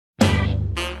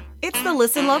It's the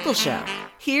Listen Local Show.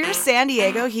 Here's San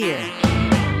Diego Here.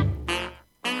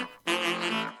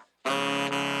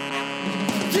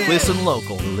 Listen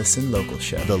Local. The Listen Local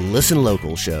Show. The Listen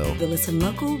Local Show. The Listen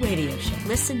Local Radio Show.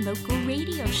 Listen Local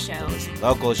Radio Show.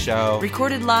 Local Show.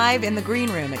 Recorded live in the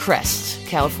green room at Crest,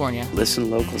 California.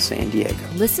 Listen Local San Diego.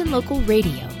 Listen Local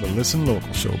Radio. The Listen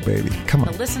Local Show, baby. Come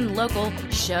on. The Listen Local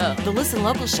Show. The Listen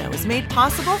Local Show is made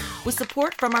possible with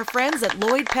support from our friends at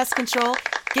Lloyd Pest Control,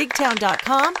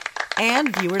 Gigtown.com,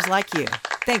 and viewers like you.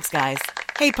 Thanks, guys.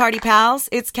 Hey, party pals.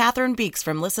 It's Catherine Beeks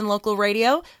from Listen Local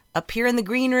Radio, up here in the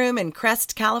green room in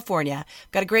Crest, California.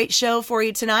 Got a great show for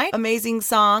you tonight. Amazing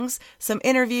songs, some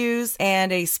interviews,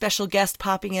 and a special guest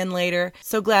popping in later.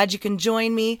 So glad you can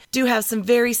join me. Do have some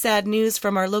very sad news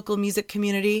from our local music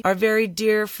community. Our very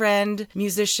dear friend,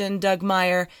 musician Doug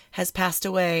Meyer, has passed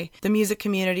away. The music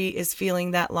community is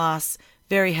feeling that loss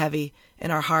very heavy in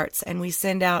our hearts, and we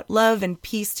send out love and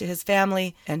peace to his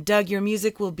family. And Doug, your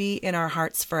music will be in our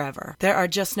hearts forever. There are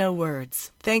just no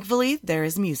words. Thankfully, there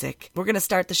is music. We're going to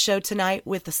start the show tonight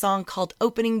with a song called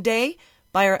Opening Day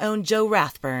by our own Joe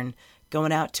Rathburn,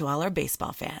 going out to all our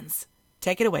baseball fans.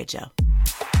 Take it away, Joe.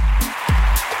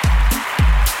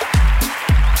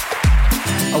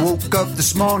 I woke up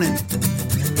this morning,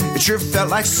 it sure felt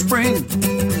like spring.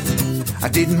 I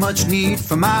didn't much need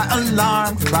for my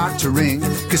alarm clock to ring,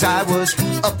 'cause I was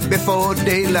up before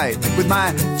daylight with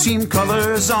my team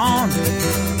colors on.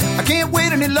 I can't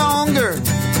wait any longer,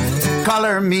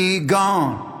 color me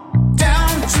gone.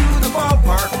 Down to the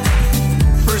ballpark,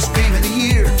 first game of the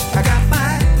year. I got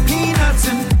my peanuts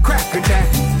and Cracker Jack,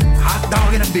 hot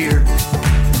dog and a beer.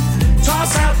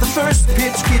 Toss out the first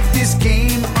pitch, get this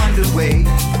game underway.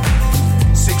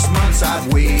 6 months I've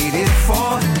waited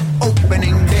for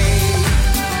opening day.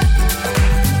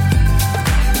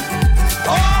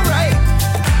 All right.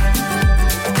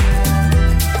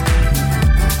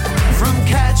 From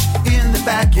catch in the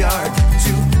backyard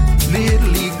to Little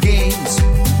League games,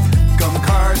 gum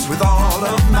cards with all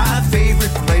of my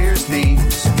favorite players'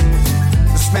 names.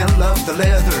 The smell of the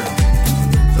leather,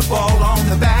 the ball on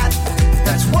the bat,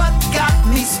 that's what got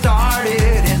me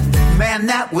started, and man,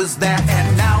 that was that.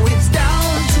 And now it's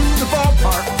down to the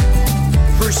ballpark,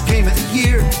 first game of the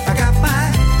year. I got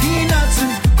my peanuts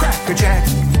and Cracker Jack,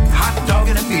 hot dog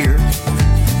and a beer.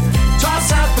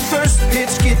 Toss out the first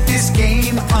pitch, get this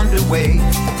game underway.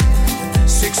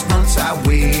 6 months I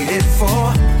waited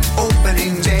for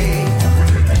opening day.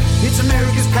 It's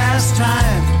America's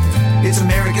pastime, it's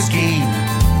America's game.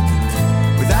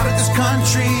 Without it, this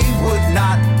country would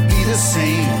not be the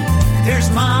same. There's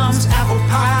mom's apple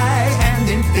pie, and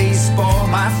in baseball,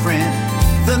 my friend,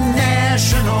 the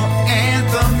national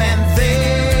anthem, and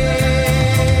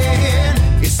then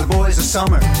it's the boys of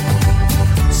summer,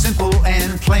 simple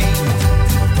and plain.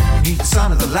 Need the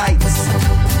sun or the lights,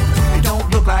 they don't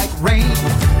look like rain.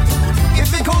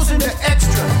 If it goes into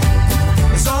extra,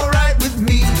 it's alright with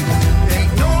me. There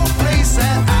ain't no place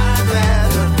that I'd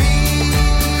rather be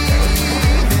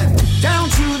than down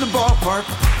to the ballpark,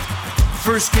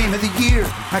 first game of the year.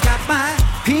 I got my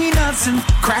peanuts and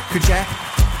Cracker Jack,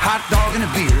 hot dog and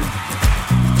a beer.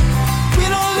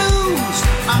 Win or lose,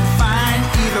 I'm fine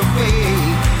either way.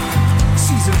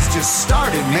 Season's just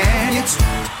started, man, it's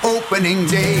opening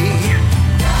day.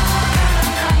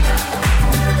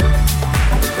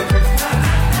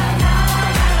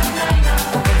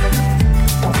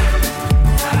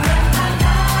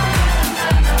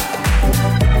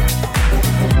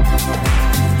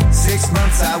 6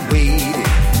 months I waited,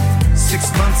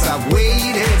 6 months I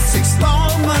waited, 6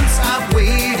 long months I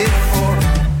waited for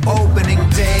opening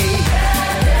day.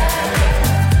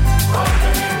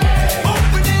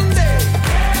 Opening day.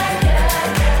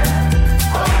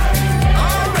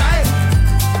 All right.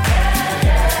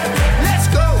 Let's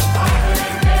go.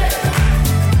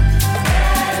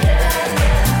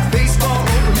 Baseball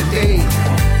opening day.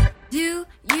 Do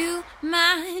you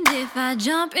mind if I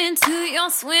jump into your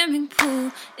swimming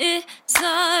pool? It's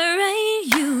alright,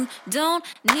 you don't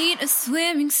need a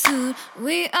swimming suit.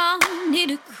 We all need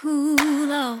to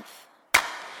cool off,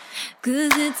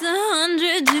 'cause it's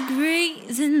 100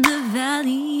 degrees in the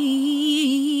valley.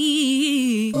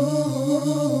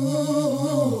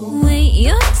 Wait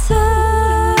your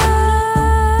turn,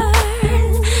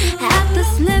 have to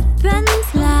slip and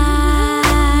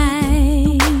slide,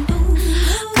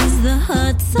 'cause the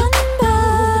hot sun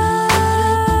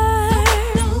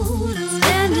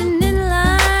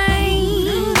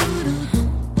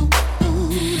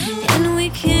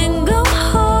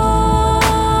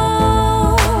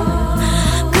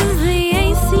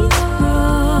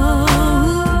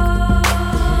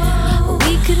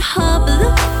hop the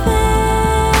fence.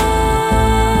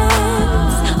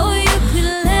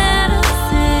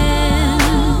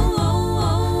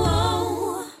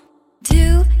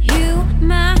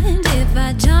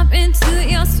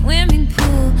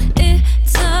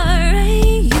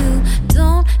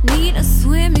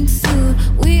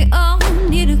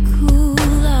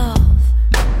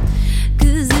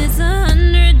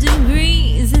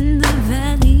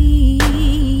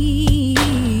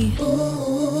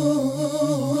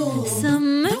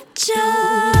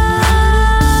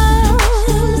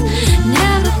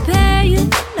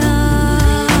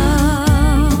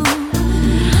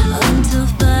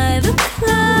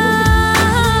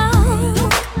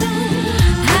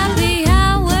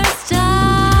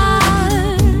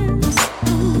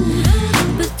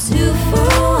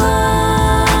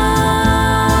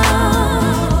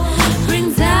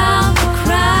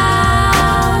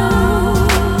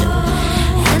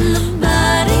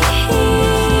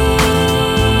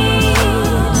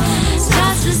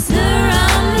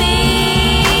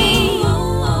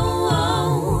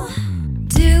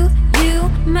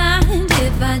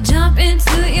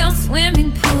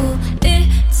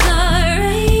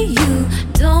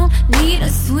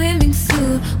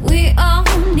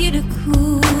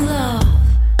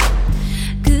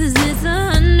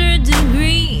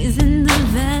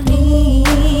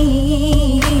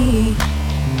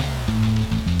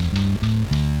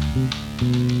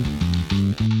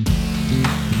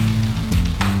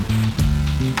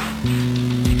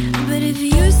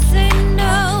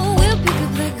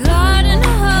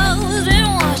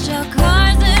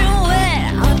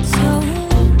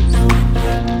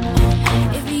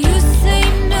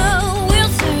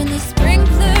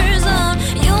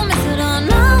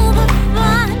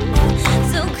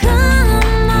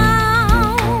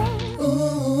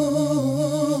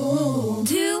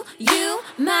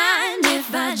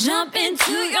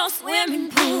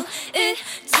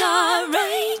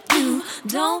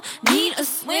 don't need a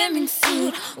swimming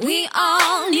suit. We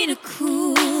all need to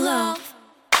cool off,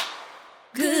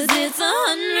 'cause it's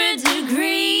 100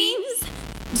 degrees.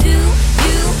 Do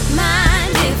you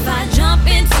mind if I jump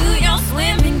into your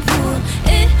swimming pool?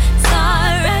 It's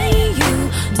alright, you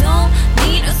don't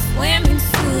need a swimming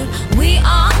suit. We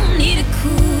all need to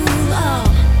cool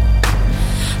off,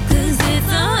 'cause it's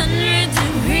 100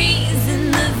 degrees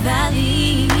in the valley.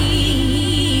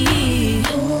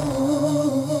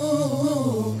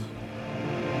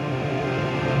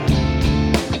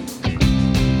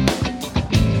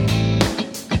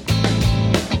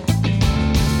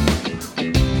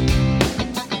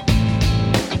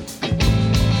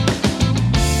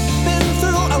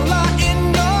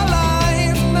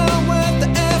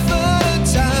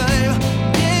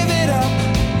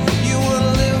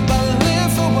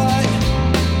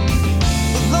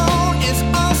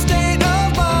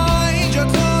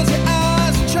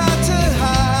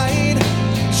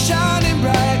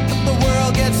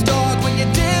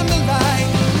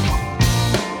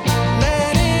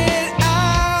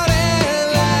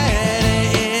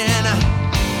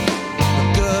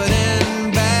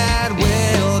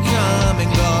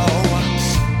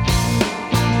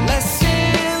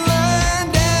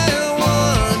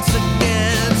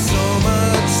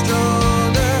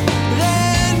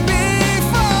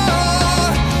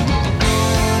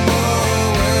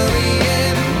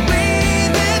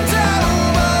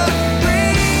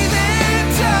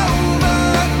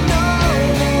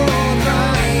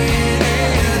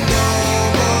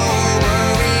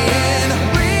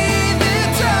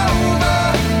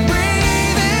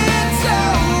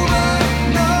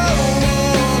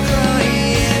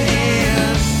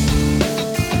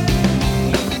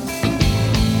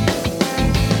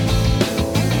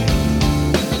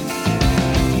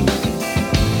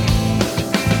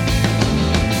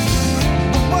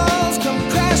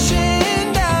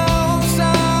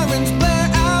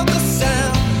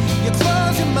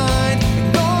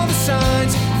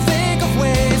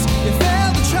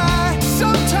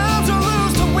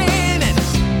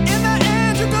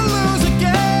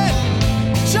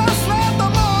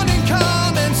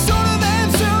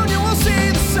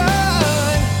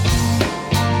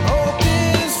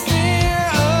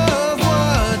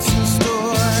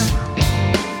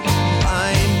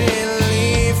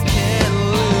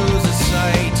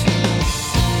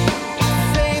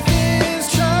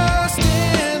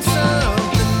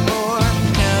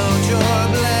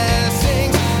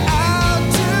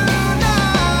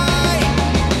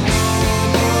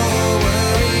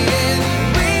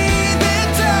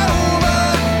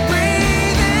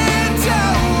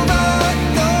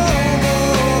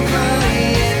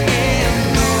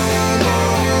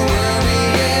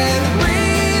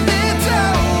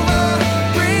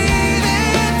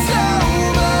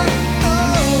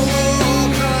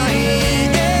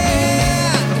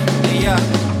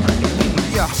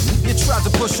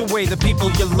 The people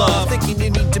you love, thinking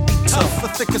you need to be tough, a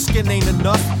thicker skin ain't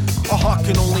enough. A heart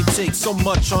can only take so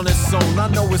much on its own. I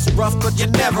know it's rough, but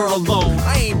you're never alone.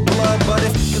 I ain't blood, but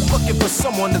if you're looking for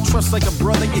someone to trust like a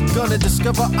brother, you're gonna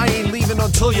discover I ain't leaving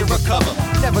until you recover.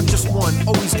 Never just one,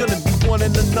 always gonna be one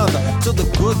and another. Till the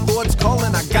good Lord's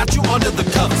calling, I got you under the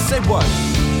cover. Say what?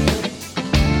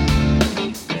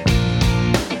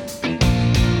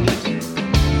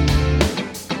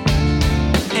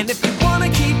 And if you wanna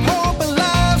keep hope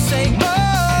alive, say oh,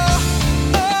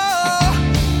 oh,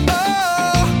 oh,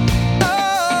 oh,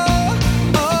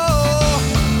 oh,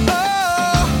 oh,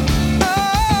 oh.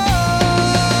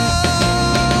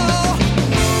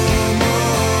 No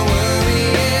more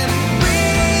worrying,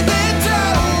 breathe it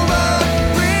over,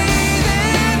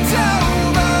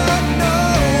 no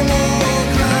more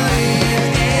crying.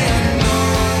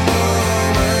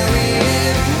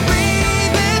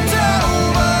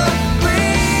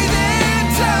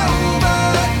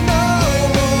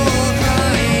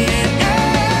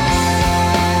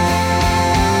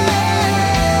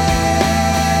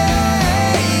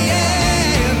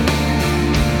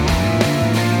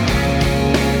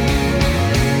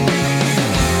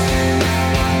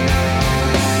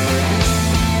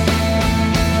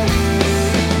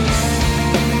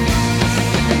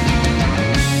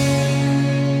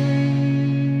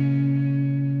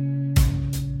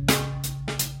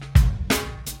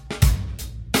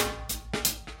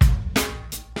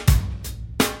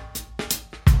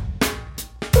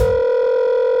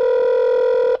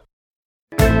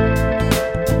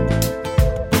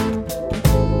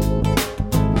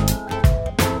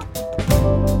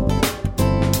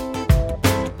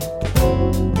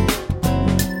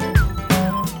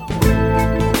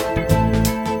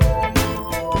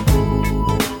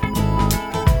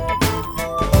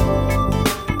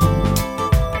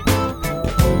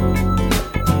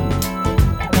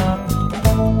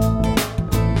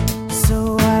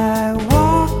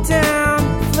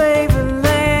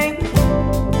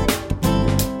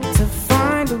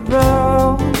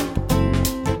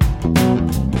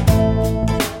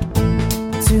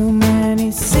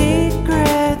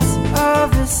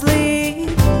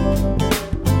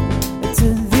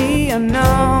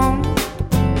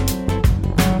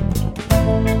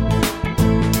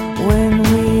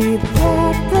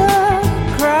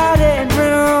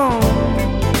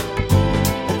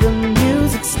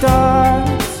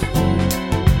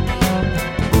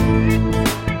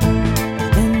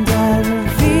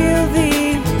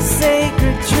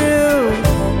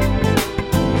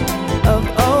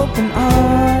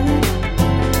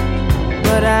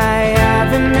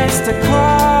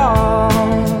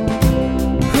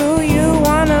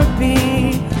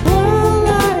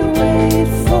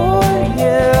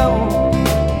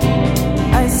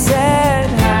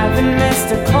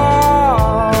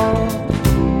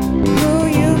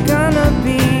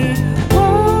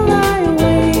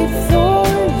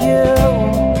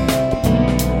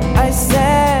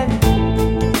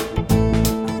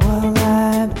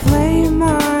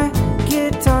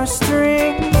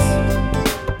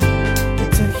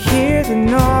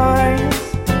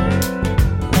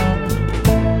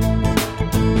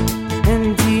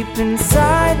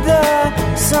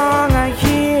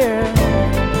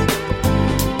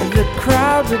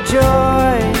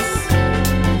 rejoice.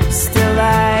 Still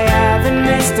I haven't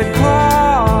missed a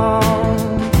call.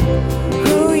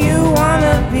 Who you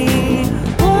wanna be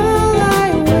while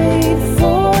I wait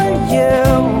for you?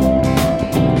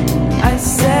 I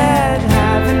said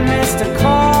haven't missed a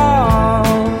call.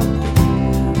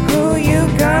 Who you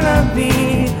gonna be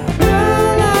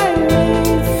while I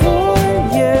wait for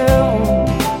you?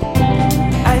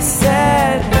 I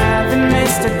said haven't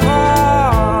missed a call.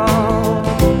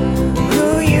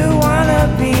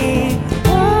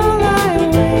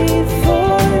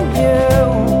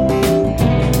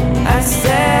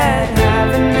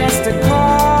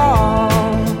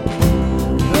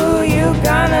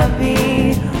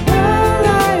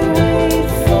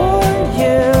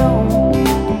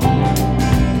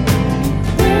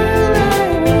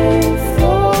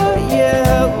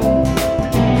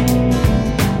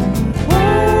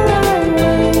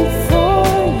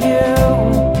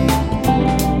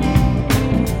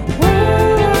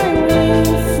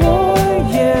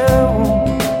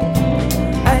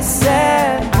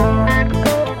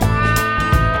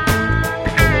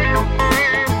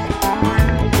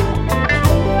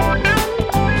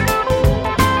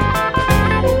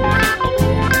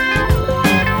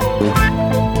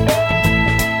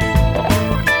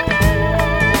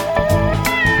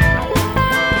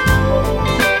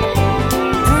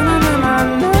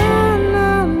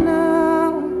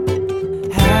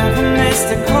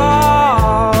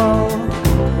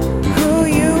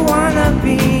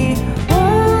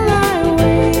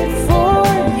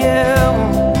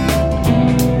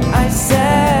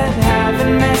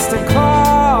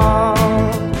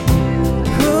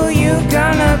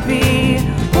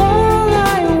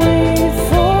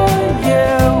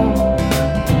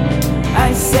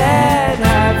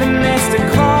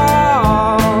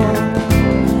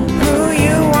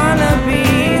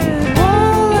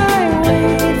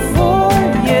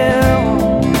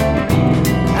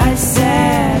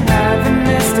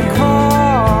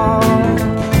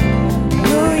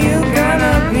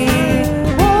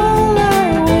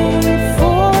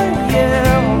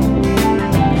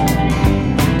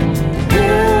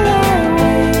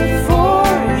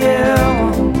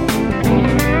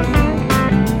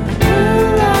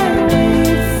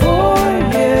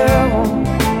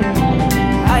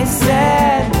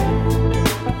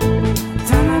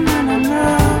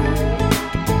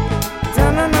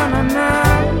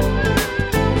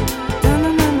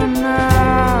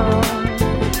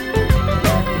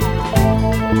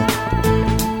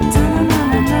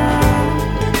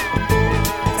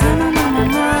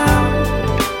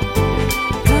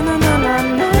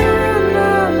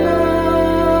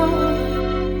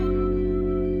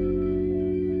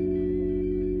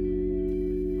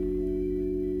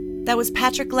 That was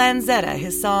Patrick Lanzetta,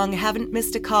 his song Haven't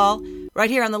Missed a Call, right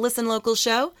here on the Listen Local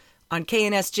show on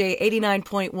KNSJ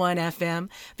 89.1 FM.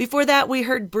 Before that, we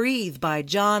heard Breathe by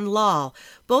John Law.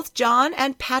 Both John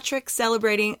and Patrick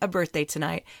celebrating a birthday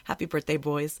tonight. Happy birthday,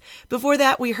 boys. Before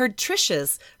that, we heard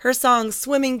Trisha's, her song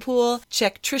Swimming Pool.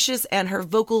 Check Trisha's and her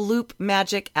vocal loop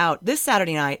magic out this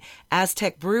Saturday night,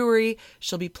 Aztec Brewery.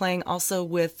 She'll be playing also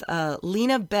with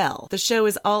Lena Bell. The show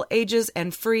is all ages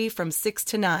and free from 6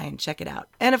 to 9. Check it out.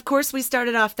 And of course, we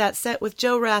started off that set with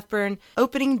Joe Rathburn,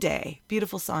 Opening Day.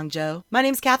 Beautiful song, Joe. My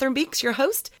name's Catherine Beeks, your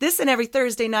host, this and every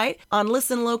Thursday night on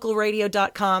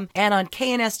listenlocalradio.com and on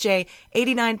KNSJ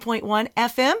 89.1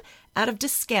 FM out of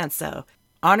Descanso.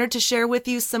 Honored to share with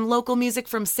you some local music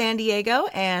from San Diego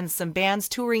and some bands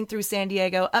touring through San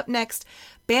Diego. Up next,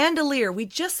 Bandolier. We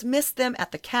just missed them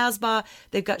at the Casbah.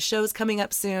 They've got shows coming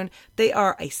up soon. They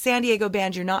are a San Diego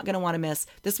band you're not going to want to miss.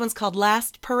 This one's called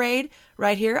Last Parade,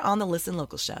 right here on the Listen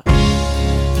Local show.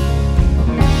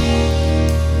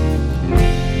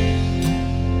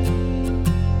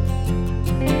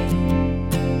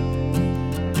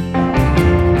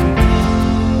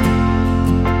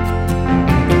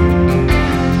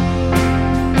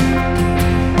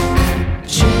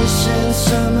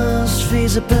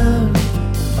 About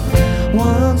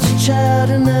once a child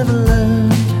who never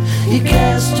learned, you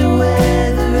cast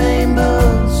away the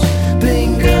rainbows,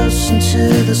 bring ghosts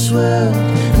into this world,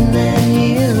 and then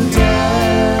you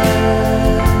die.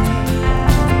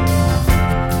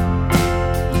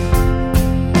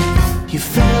 You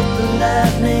felt the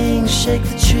lightning shake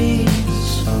the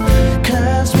trees,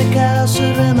 cosmic house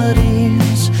of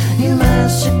remedies. You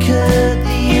massacred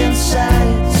the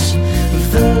insides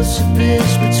of those who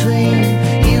bridge between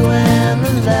you and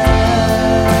the light.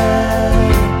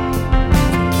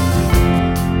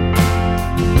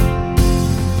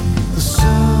 The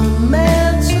sun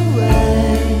melts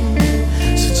away,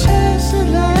 so chase the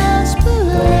last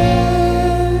parade.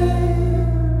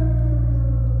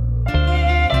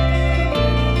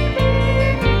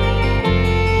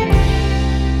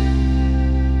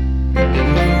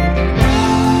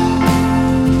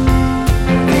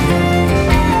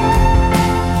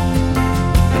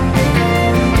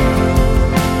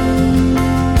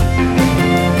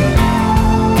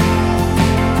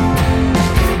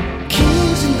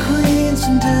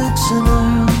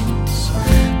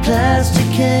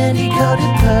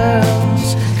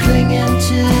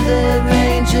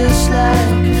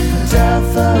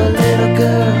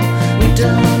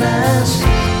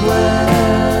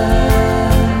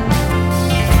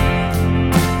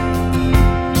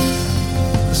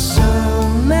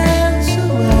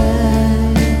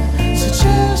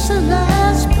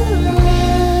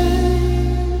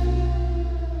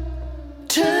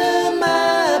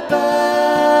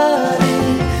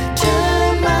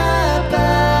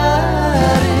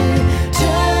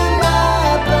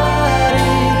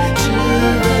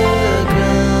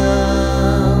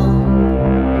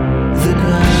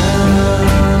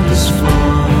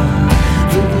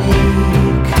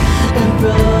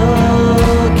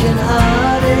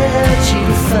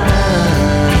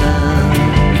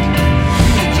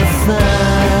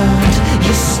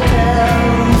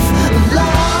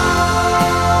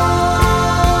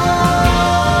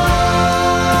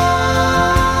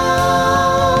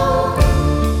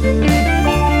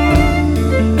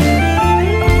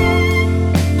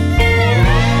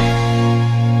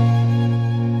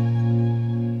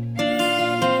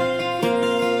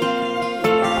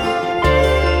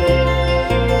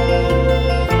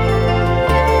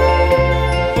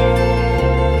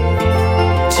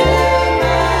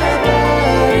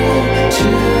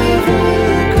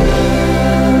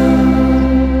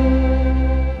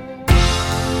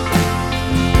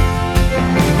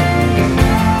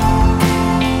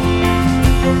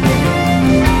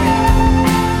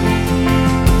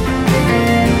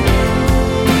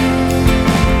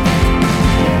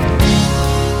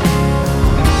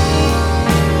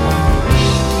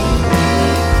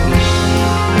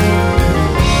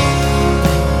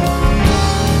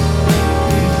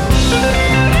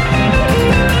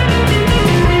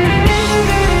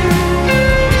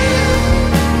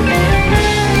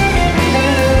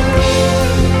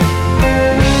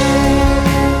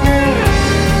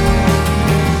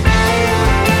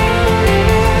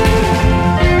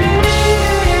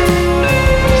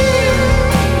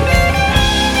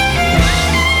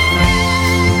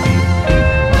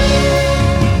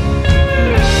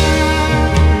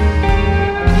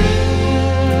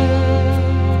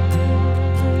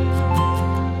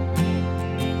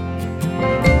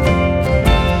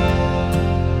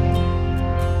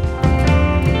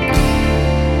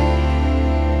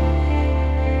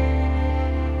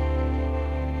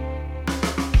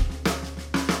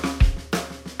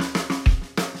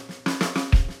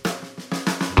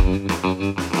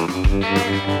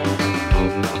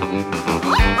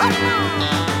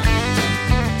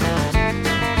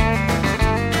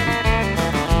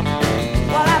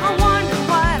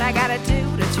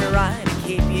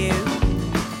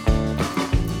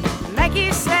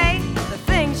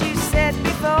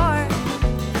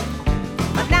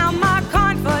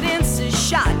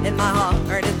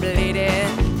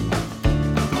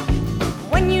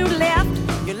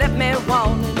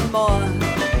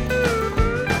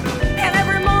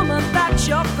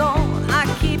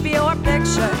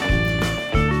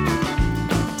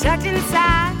 tucked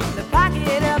inside the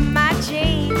pocket of my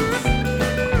jeans.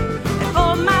 And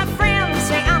all my friends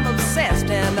say I'm obsessed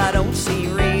and I don't see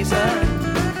reason.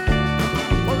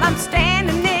 Well, I'm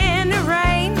standing in the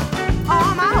rain,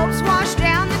 all my hopes washed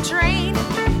down the drain,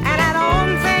 and I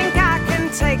don't think I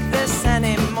can take this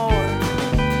anymore.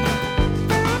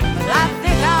 But I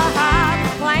think I'll hop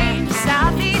a plane to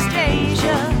Southeast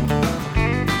Asia,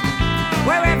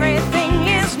 where everything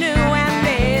is new and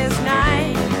is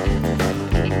nice.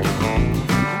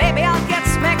 Maybe I'll get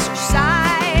some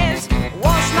exercise,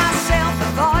 wash myself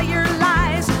of all your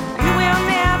lies. You will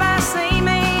never see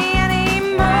me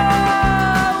anymore.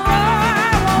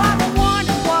 Well, I've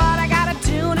wondered what I gotta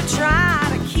do to try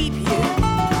to keep you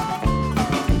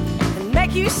and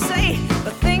make you say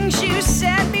the things you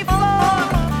said before.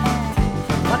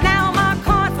 But now my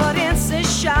confidence is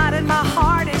shot and my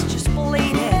heart is just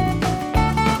bleeding.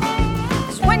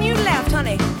 'Cause when you left,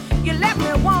 honey, you left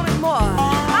me wanting more.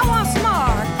 I want some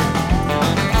more.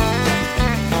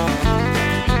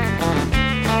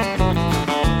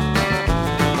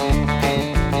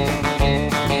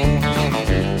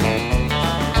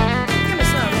 Give me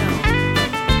some now.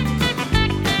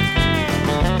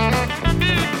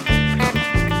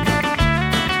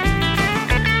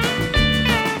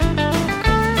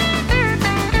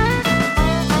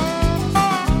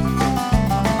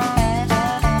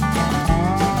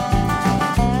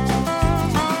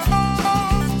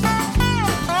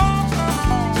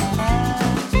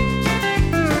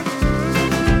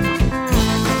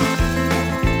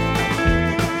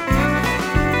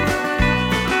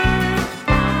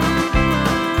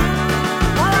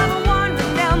 While I'm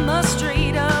wandering down the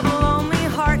street of lonely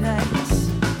heartaches,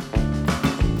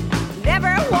 and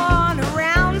everyone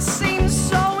around seems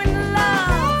so in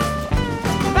love,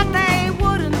 but they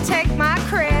wouldn't take my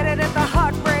credit at the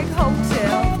Heartbreak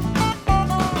Hotel.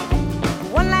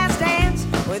 One last dance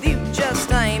with you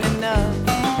just ain't enough.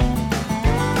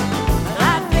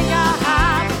 I think I'll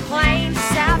hop a plane to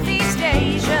Southeast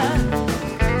Asia,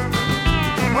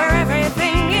 where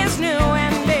everything is new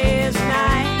and is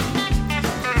nice.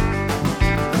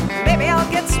 Maybe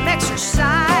I'll get some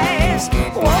exercise,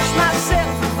 wash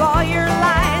myself of all your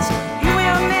lies. You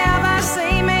will never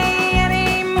see me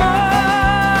anymore.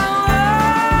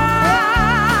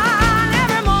 And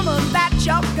every moment that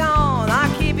you're gone, I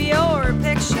keep your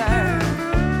picture,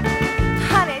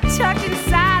 honey, tucked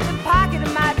inside the pocket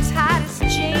of my tightest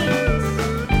jeans.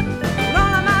 And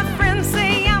all of my friends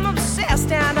say I'm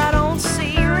obsessed and I don't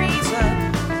see reason.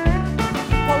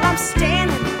 Well, I'm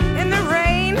standing in the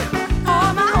rain,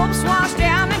 all my hopes washed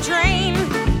down the drain,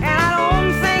 and I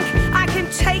don't think I can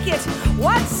take it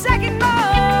 1 second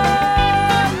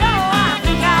more. No, I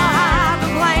think I'll hop a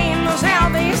plane to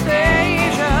Southeast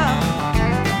Asia,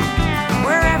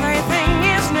 where everything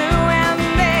is new and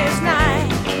is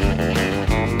nice.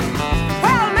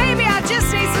 Well, maybe I just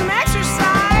need some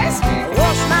exercise,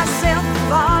 wash myself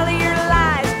of all of your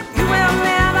lies. You will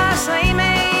never see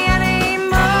me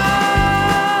anymore.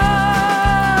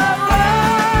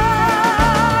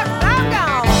 I'm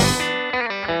gone.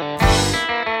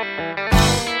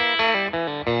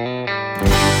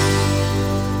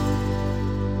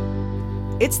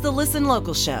 It's the Listen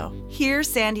Local Show. Hear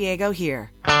San Diego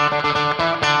here.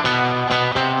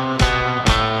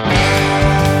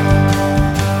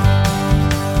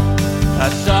 I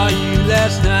saw you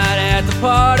last night at the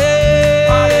party.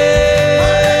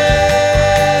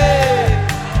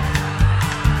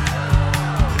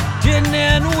 Didn't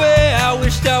end the way I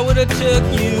wished I would have took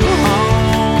you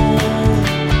home.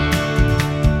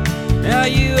 Now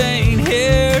you ain't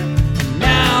here,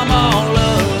 now I'm all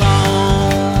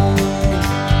alone.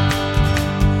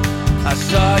 I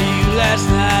saw you last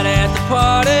night at the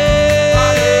party.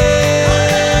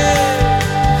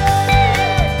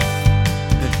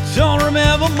 Don't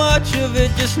remember much of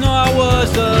it, just know I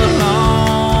was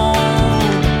alone.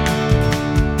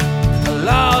 I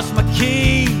lost my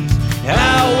keys, I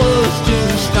was too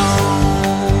stoned.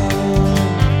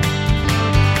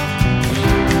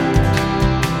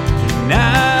 And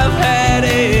I've had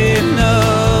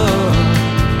enough.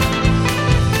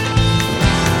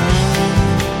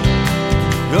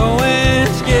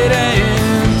 Going's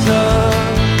getting tough.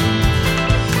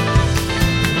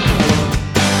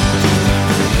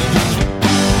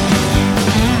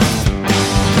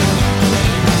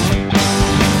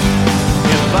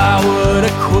 If I were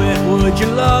to quit, would you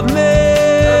love me?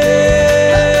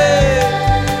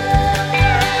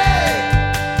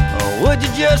 Or would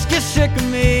you just get sick of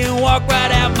me and walk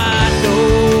right out my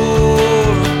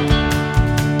door?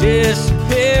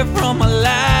 Disappear from my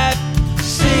life,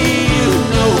 see you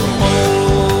no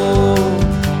more.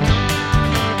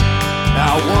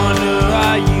 I wonder,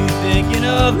 are you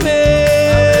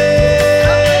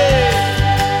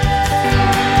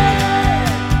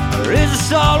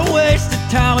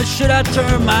or should I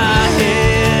turn my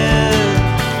head?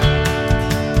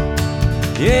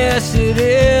 Yes, it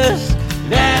is,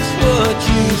 that's what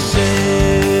you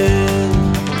said.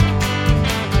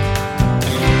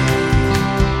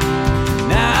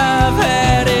 Now I've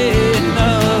had enough.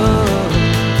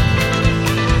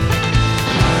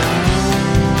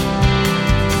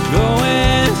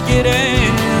 Going's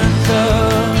getting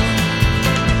tough.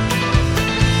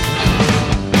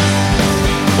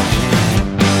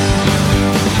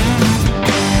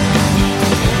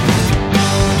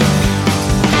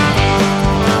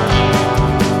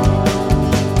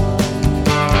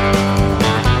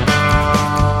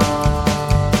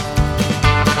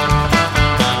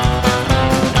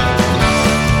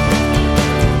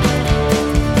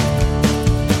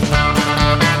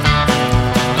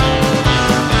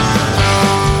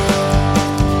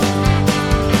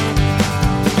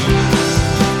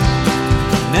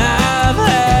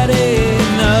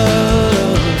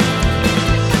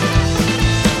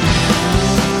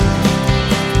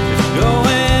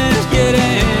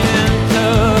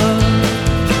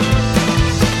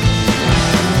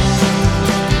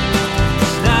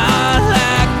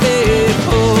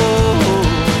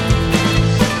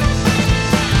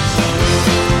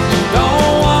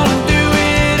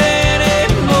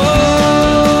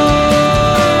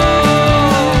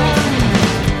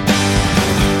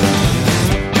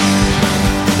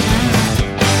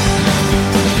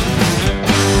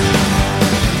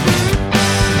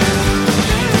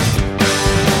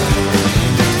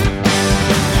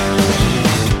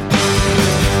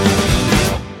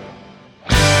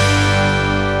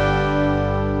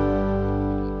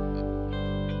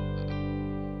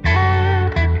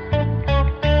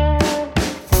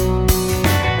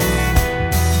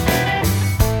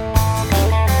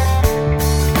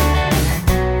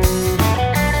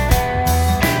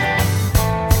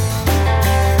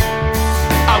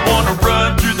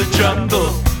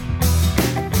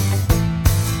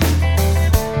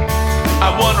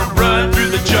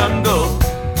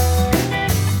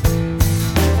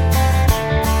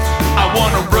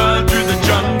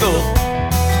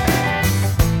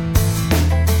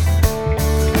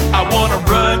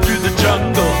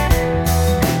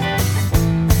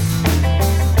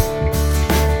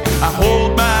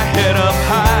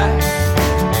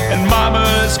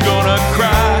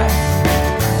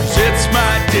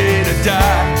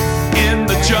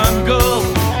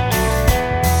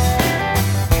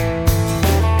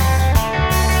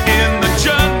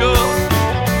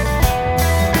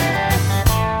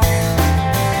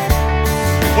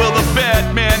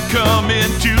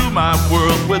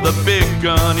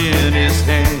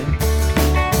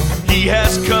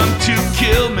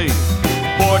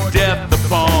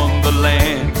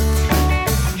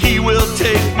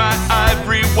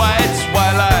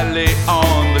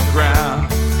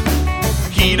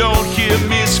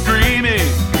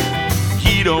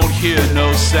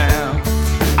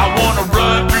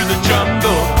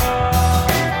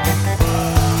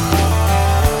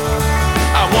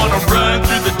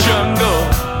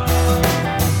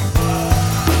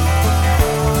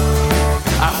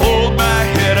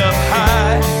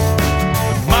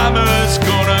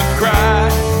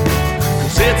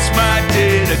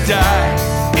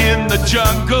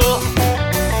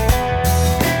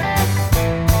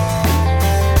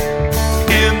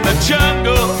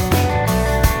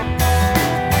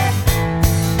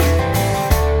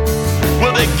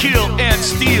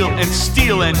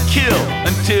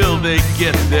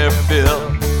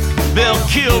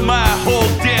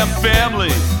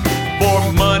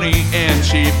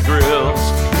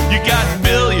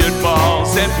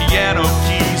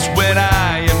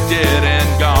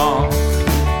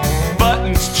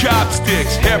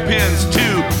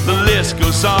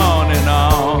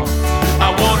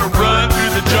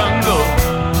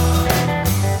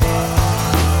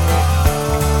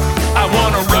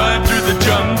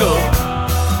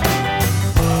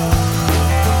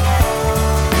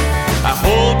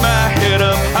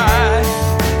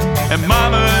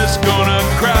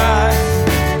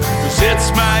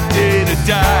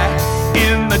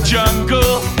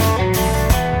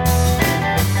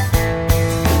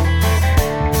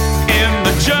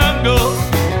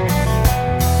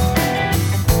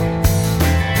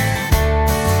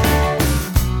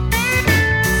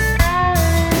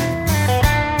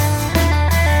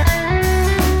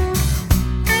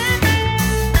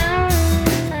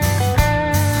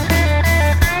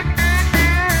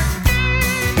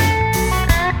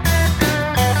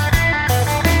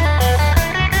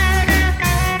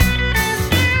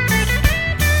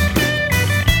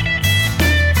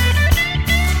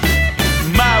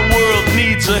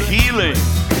 healing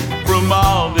from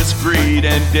all this greed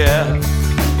and death.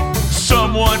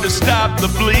 Someone to stop the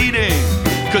bleeding,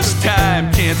 'cause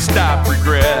time can't stop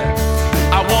regret.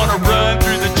 I wanna run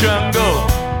through the jungle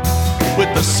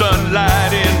with the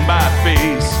sunlight in my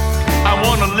face. I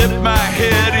wanna lift my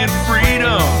head in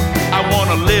freedom. I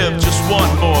wanna live just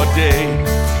one more day.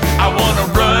 I wanna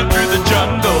run through the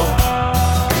jungle.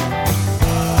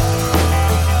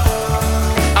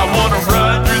 I wanna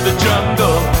run through the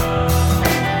jungle.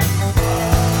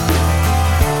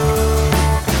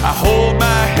 I hold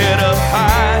my head up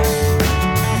high.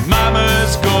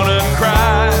 Mama's gonna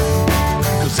cry,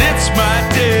 'cause it's my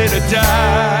day to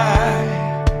die.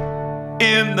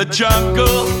 In the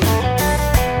jungle,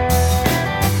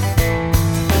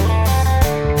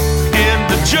 in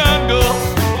the jungle,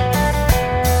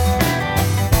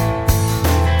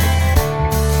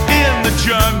 in the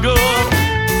jungle,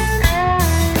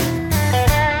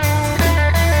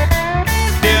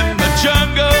 in the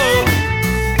jungle.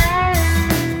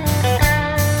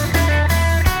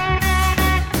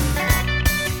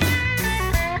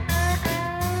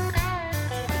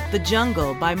 The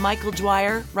Jungle by Michael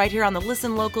Dwyer, right here on the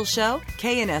Listen Local show,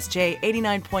 KNSJ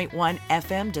 89.1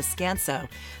 FM Descanso.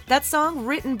 That song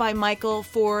written by Michael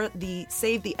for the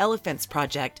Save the Elephants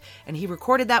project, and he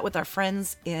recorded that with our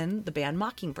friends in the band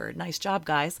Mockingbird. Nice job,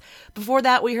 guys. Before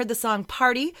that, we heard the song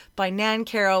Party by Nan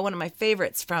Caro, one of my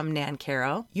favorites from Nan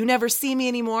Caro. You Never See Me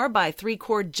Anymore by 3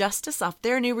 Chord Justice off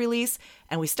their new release,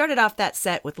 and we started off that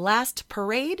set with Last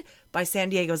Parade by San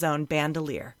Diego's own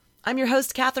Bandolier. I'm your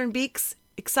host, Catherine Beeks.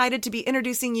 Excited to be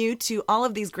introducing you to all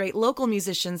of these great local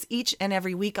musicians each and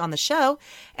every week on the show.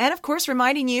 And of course,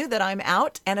 reminding you that I'm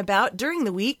out and about during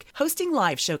the week hosting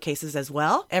live showcases as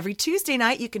well. Every Tuesday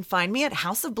night, you can find me at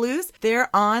House of Blues. They're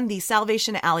on the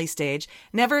Salvation Alley stage.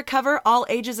 Never a cover, all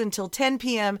ages until 10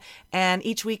 p.m. And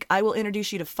each week, I will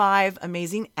introduce you to 5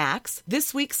 amazing acts.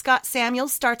 This week, Scott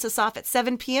Samuels starts us off at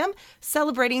 7 p.m.,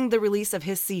 celebrating the release of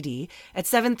his CD. At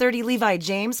 7:30, Levi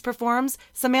James performs.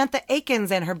 Samantha Akins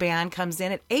and her band comes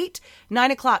in at 8.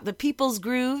 9 o'clock, The People's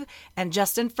Groove, and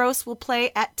Justin Frost will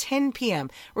play at 10 p.m.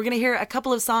 We're going to hear a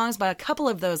couple of songs by a couple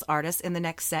of those artists in the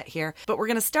next set here, but we're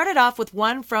going to start it off with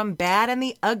one from Bad and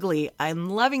the Ugly. I'm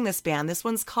loving this band. This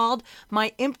one's called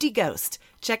My Empty Ghost.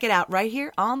 Check it out right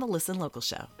here on the Listen Local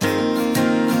show.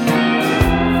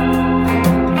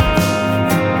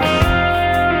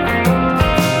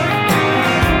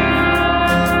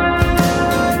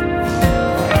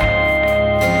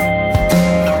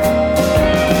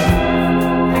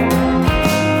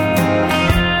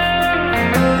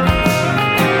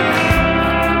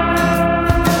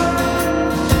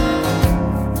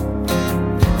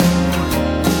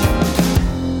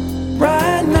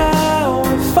 Right now,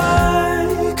 if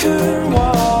I could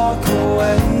walk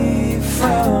away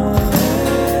from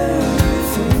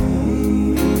everything,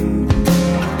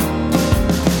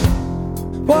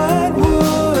 what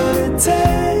would it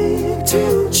take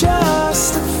to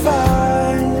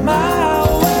justify my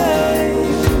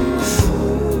ways?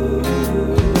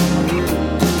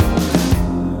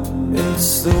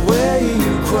 It's the way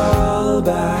you crawl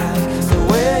back, the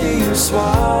way you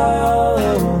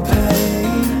swallow pain.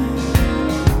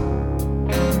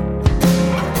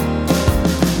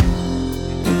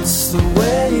 It's the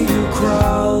way you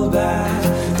crawl back,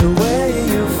 the way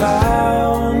you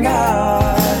found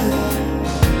God.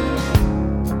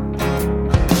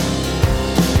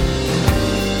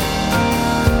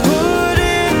 Put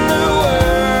in the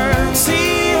work,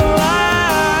 see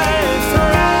life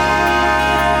thrive.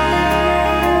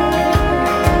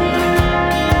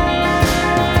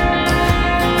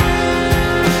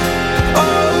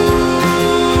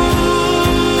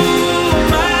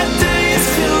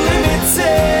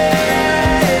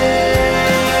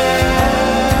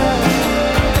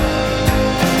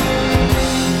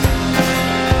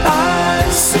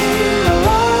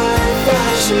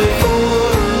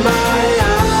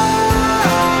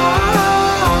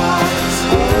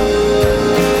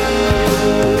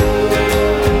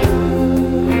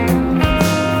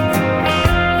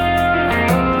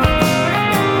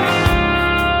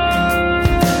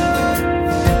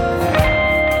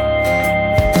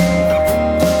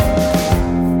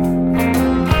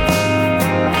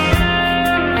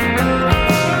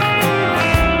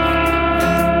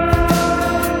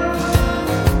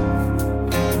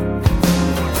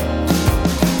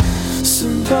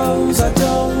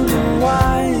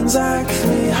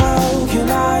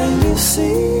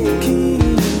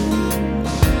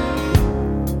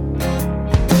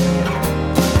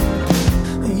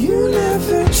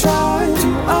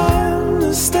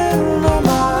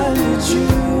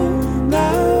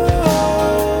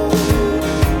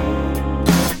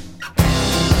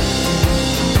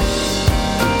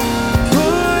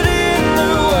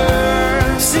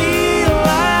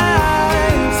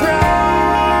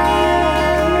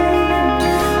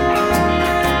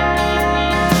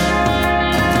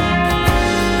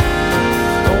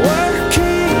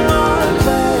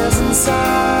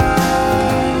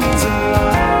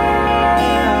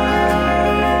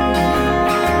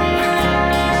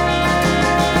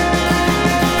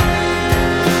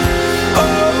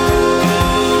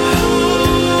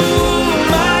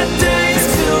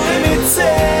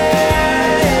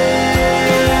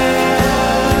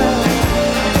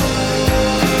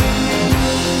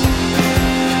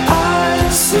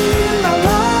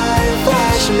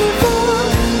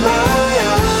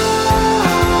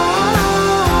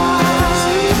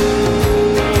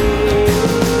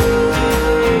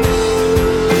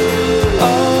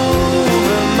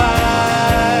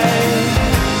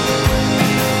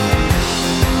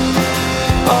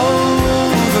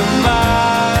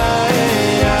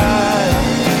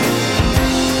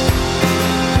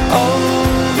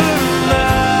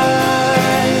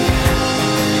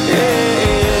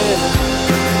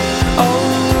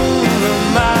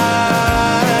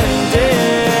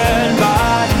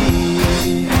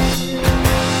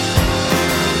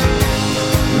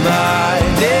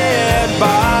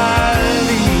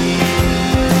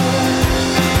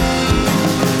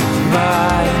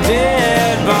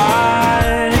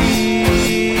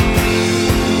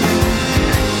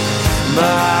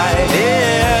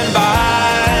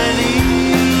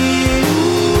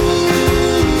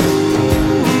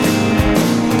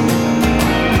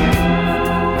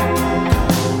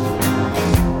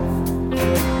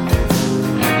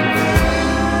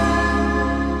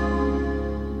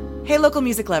 local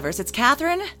music lovers. It's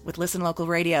Catherine with Listen Local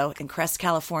Radio in Crest,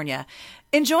 California.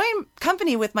 Enjoying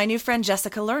company with my new friend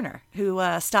Jessica Lerner, who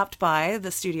stopped by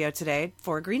the studio today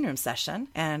for a green room session,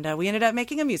 and we ended up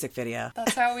making a music video.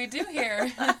 That's how we do here.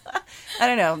 I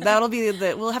don't know. That'll be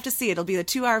we'll have to see. It'll be the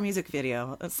 2-hour music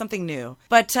video. It's something new.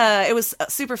 But it was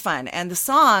super fun. And the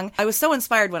song, I was so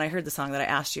inspired when I heard the song that I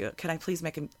asked you, can I please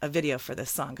make a video for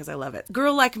this song? Because I love it.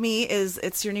 Girl Like Me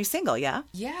it's your new single, yeah?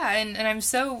 Yeah, and I'm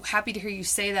so happy to hear you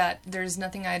say that. There's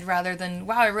nothing I'd rather than,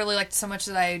 wow, I really liked it so much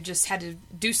that I just had to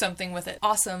do something with it.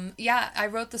 Awesome. Yeah, I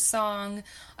wrote the song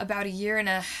about 1.5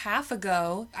 years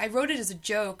ago. I wrote it as a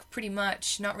joke, pretty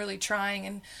much, not really trying,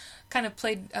 and kind of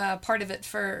played part of it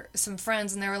for some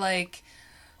friends, and they were like,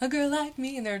 a girl like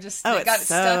me, and they got it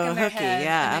stuck in their head.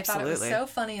 Yeah, and they absolutely. thought it was so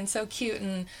funny and so cute,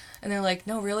 and they're like,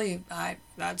 no, really,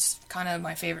 that's kind of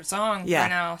my favorite song right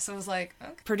now. So I was like,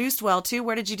 okay. Produced well, too.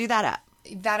 Where did you do that at?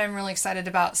 That I'm really excited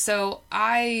about. So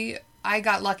I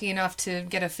got lucky enough to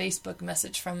get a Facebook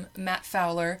message from Matt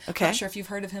Fowler. Okay. I'm not sure if you've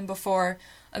heard of him before.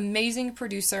 Amazing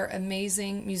producer,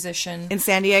 amazing musician. In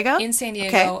San Diego? In San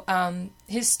Diego. Okay.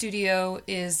 His studio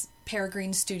is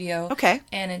Peregrine Studio. Okay.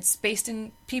 And it's based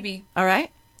in PB. All right.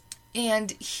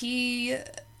 And he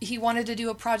wanted to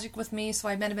do a project with me, so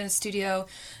I met him in a studio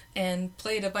and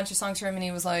played a bunch of songs for him, and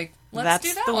he was like, let's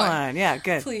do that one. That's the one. Yeah,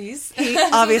 good. Please. He,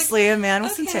 obviously a man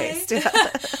with some taste. Yeah.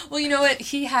 Well, you know what?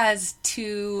 He has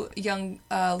 2 young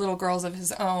little girls of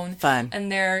his own. Fun.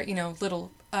 And they're,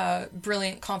 little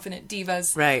brilliant, confident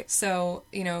divas. Right. So,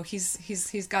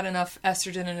 he's got enough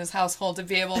estrogen in his household to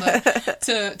be able to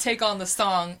to take on the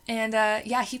song. And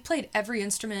he played every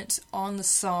instrument on the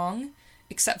song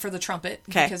except for the trumpet,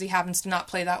 because he happens to not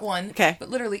play that one. Okay. But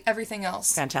literally everything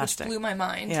else. Fantastic. Which blew my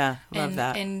mind. Yeah, love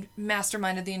that. And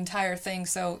masterminded the entire thing.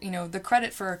 So, the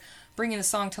credit for bringing a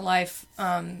song to life,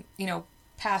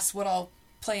 past what I'll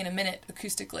play in a minute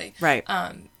acoustically. Right.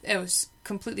 It was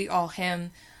completely all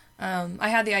him. I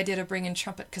had the idea to bring in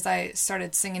trumpet because I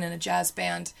started singing in a jazz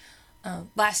band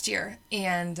last year,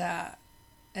 and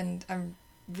I'm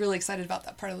really excited about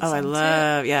that part of the song too.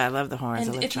 I love the horns. And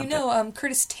I love if trumpet. you know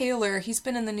Curtis Taylor, he's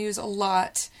been in the news a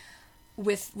lot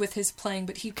with his playing,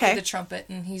 but he played the trumpet,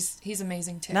 and he's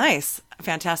amazing too. Nice.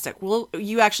 Fantastic. Well,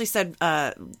 you actually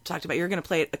talked about you're going to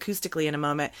play it acoustically in a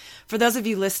moment. For those of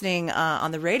you listening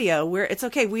on the radio, it's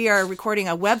okay. We are recording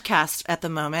a webcast at the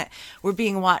moment. We're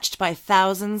being watched by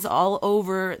thousands all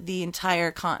over the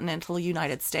entire continental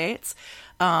United States.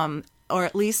 Or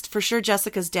at least for sure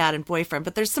Jessica's dad and boyfriend.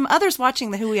 But there's some others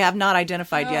watching who we have not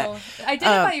identified yet.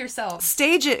 Identify yourself.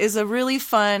 Stage It is a really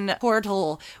fun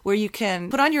portal where you can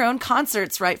put on your own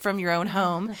concerts right from your own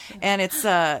home. And it's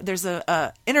there's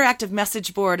a interactive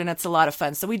message board, and it's a lot of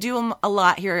fun. So we do them a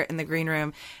lot here in the green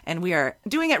room, and we are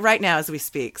doing it right now as we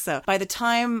speak. So by the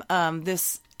time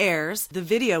this airs, the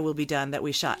video will be done that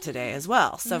we shot today as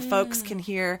well. So folks can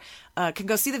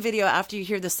go see the video after you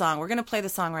hear the song. We're going to play the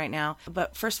song right now.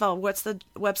 But first of all, what's the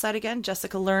website again?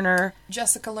 Jessica Lerner.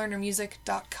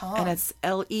 JessicaLernermusic.com. And it's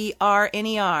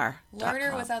LERNER.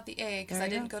 Lerner without the A, because I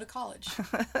didn't go to college. So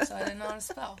I didn't know how to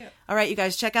spell. All right, you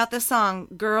guys, check out this song,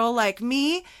 Girl Like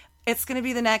Me. It's going to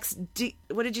be the next,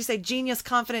 what did you say, Genius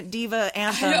Confident Diva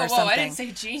Anthem or something. I didn't say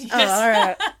genius. Oh, all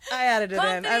right. I added it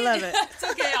in. I love it. It's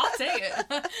okay. I'll take it.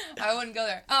 I wouldn't go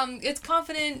there. It's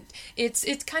confident. It's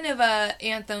kind of a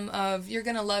anthem of you're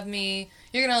going to love me.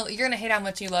 You're gonna hate how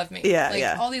much you love me.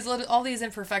 Yeah, All these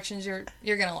imperfections, you're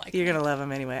gonna like. You're gonna love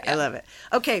them anyway. Yeah. I love it.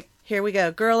 Okay, here we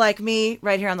go. Girl Like Me,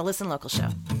 right here on the Listen Local show.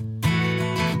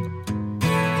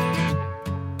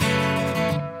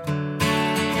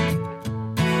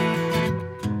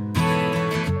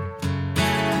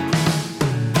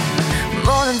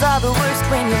 Mornings are the worst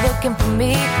when you're looking for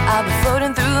me. I'll be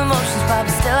floating through the motions,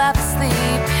 probably still half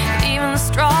asleep. Even the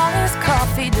strongest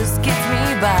coffee just gets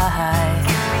me by.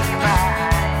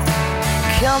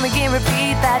 Come again,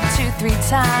 repeat that 2-3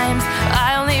 times.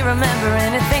 I only remember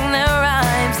anything that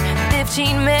rhymes.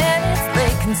 15 minutes, they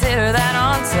consider that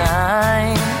on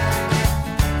time.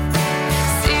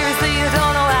 Seriously, you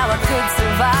don't know how I could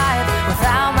survive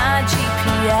without my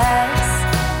GPS.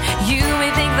 You may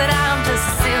think that I'm just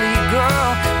a silly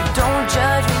girl, but don't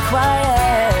judge me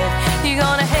quiet. You're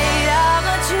gonna hate how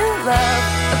much you love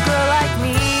a girl like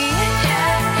me.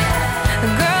 A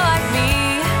girl like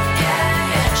me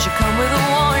should come with a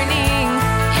warning.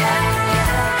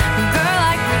 A girl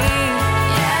like me,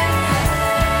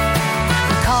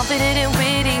 I'm confident and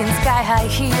witty in sky-high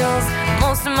heels.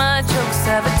 Most of my jokes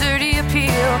have a dirty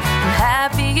appeal. I'm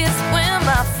happiest when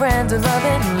my friends are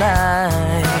loving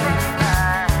life.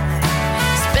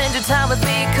 Spend your time with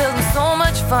me 'cause I'm so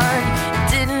much fun.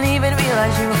 Didn't even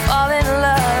realize you were falling in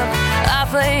love. I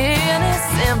play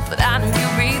innocent limp, but I know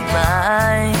you'll be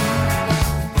mine.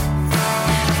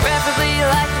 Preferably you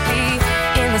like to be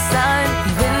in the sun,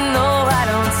 even though I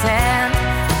don't tan.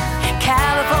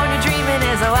 California dreaming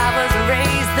is how I was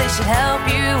raised. This should help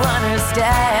you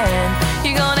understand.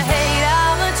 You're gonna hate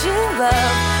how much you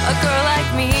love a girl like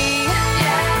me.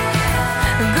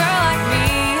 A girl like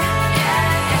me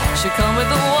should come with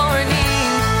a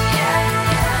warning.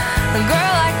 A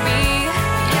girl like me,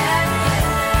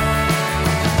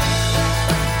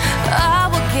 I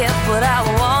will get what I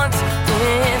want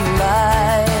in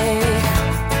life.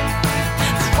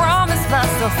 Promise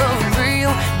myself a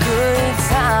real good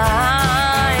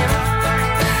time.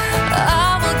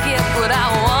 I will get what I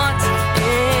want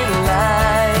in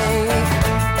life.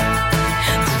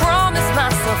 Promise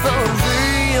myself a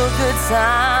real good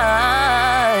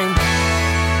time.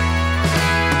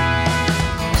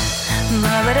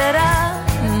 Na-da-da-da,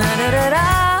 na-da-da-da,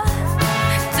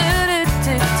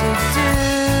 do-do-do-do-do.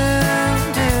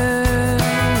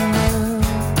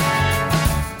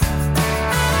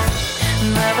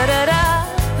 Na-da-da-da,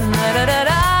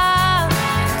 na-da-da-da,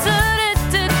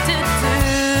 do-do-do-do-do.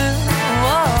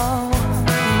 Whoa,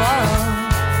 whoa.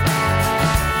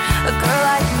 A girl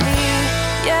like me,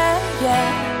 yeah, yeah,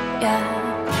 yeah.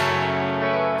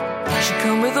 Should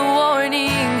come with a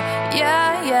warning,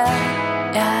 yeah, yeah,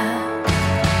 yeah.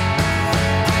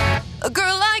 A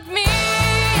girl like me,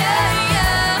 yeah,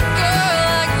 yeah, girl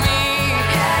like me,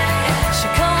 yeah, yeah. She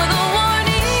come with a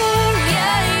warning,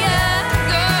 yeah, yeah,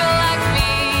 girl like me,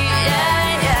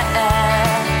 yeah, yeah.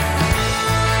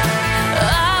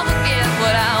 I will get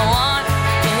what I want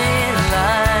in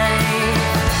life.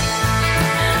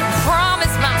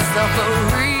 Promise myself a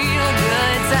real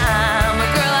good time. A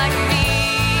girl like me,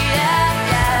 yeah,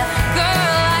 yeah, girl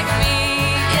like me,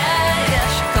 yeah, yeah.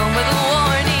 She come with a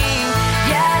warning,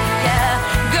 yeah, yeah,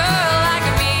 girl like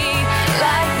me,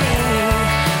 like me.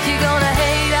 You're gonna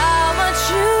hate how much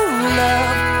you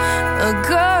love a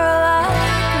girl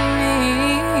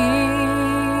like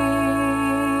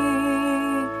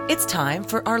me. It's time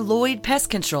for our Lloyd Pest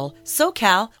Control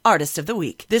SoCal Artist of the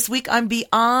Week. This week, I'm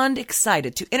beyond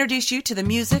excited to introduce you to the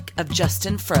music of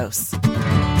Justin Froese.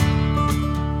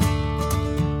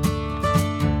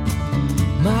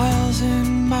 Miles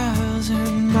and miles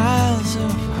and miles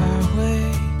of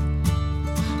highway,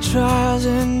 trials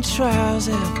and trials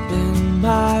have been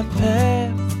my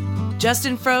path.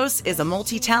 Justin Froese is a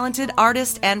multi-talented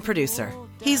artist and producer.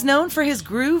 He's known for his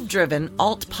groove-driven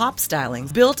alt-pop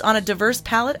stylings built on a diverse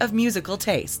palette of musical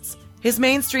tastes. His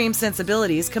mainstream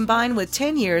sensibilities, combined with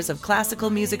 10 years of classical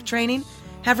music training,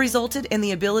 have resulted in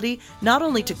the ability not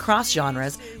only to cross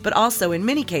genres, but also, in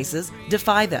many cases,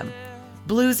 defy them.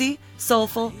 Bluesy,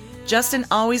 soulful, Justin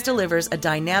always delivers a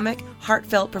dynamic,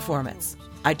 heartfelt performance.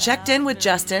 I checked in with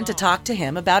Justin to talk to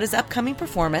him about his upcoming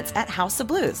performance at House of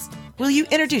Blues. Will you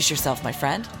introduce yourself, my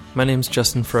friend? My name's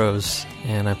Justin Froese,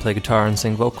 and I play guitar and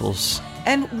sing vocals.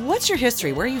 And what's your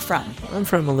history? Where are you from? I'm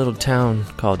from a little town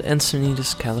called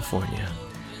Encinitas, California.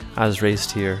 I was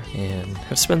raised here and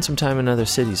have spent some time in other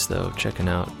cities, though, checking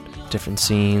out different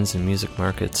scenes and music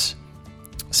markets.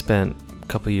 Spent a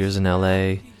couple years in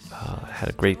LA, had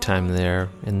a great time there,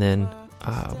 and then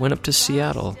went up to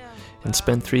Seattle and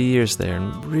spent 3 years there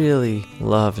and really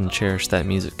love and cherish that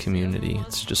music community.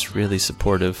 It's just really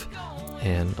supportive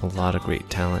and a lot of great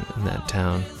talent in that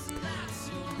town.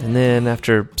 And then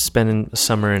after spending a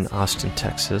summer in Austin,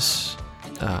 Texas,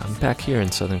 I'm back here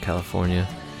in Southern California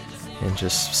and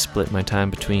just split my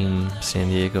time between San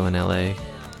Diego and LA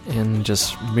and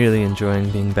just really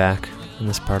enjoying being back in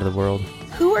this part of the world.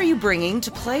 Who are you bringing to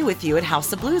play with you at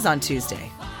House of Blues on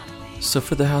Tuesday? So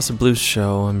for the House of Blues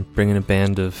show, I'm bringing a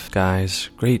band of guys,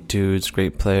 great dudes,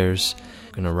 great players,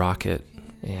 gonna rock it,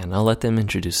 and I'll let them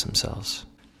introduce themselves.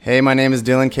 Hey, my name is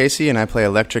Dylan Casey, and I play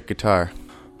electric guitar.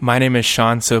 My name is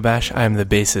Sean Sobash. I am the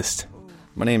bassist.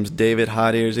 My name's David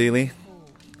Hot Ears Ely.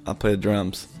 I'll play the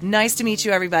drums. Nice to meet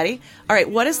you, everybody. All right,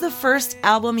 what is the first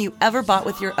album you ever bought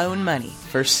with your own money?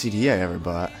 First CD I ever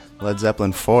bought, Led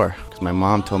Zeppelin 4, because my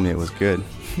mom told me it was good.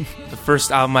 The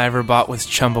first album I ever bought was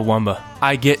Chumbawamba.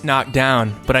 I get knocked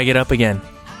down, but I get up again.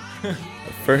 The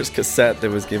first cassette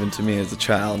that was given to me as a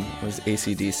child was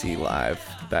AC/DC Live,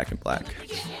 Back in Black.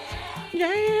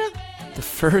 Yeah. The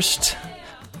first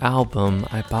album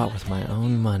I bought with my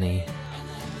own money,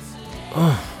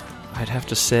 I'd have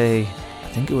to say, I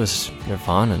think it was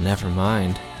Nirvana,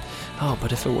 Nevermind. Oh,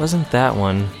 but if it wasn't that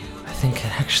one, I think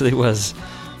it actually was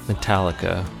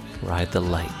Metallica, Ride the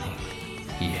Lightning.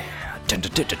 Yeah.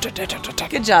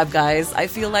 Good job, guys. I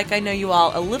feel like I know you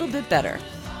all a little bit better.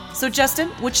 So, Justin,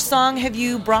 which song have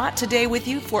you brought today with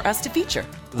you for us to feature?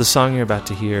 The song you're about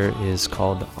to hear is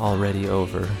called Already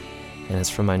Over, and it's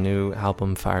from my new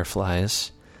album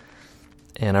Fireflies.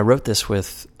 And I wrote this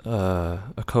with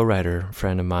a co-writer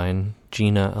friend of mine,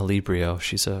 Gina Alibrio.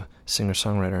 She's a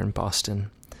singer-songwriter in Boston.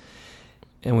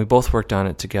 And we both worked on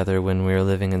it together when we were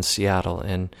living in Seattle,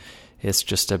 and it's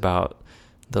just about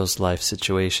those life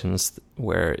situations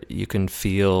where you can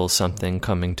feel something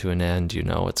coming to an end, you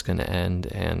know it's going to end,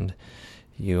 and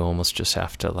you almost just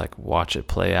have to like watch it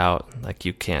play out. Like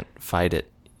you can't fight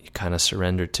it. You kind of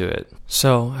surrender to it.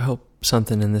 So I hope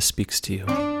something in this speaks to you.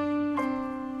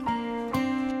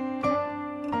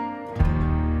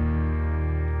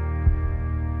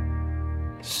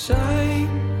 Sign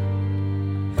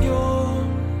your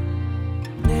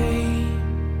name.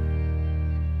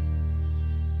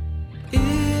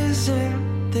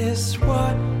 Isn't this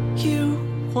what you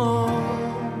want?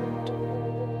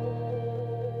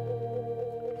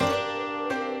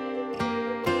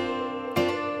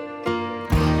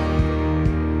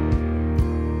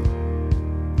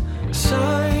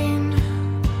 Sign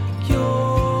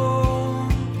your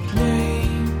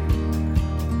name.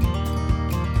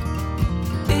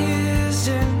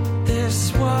 Isn't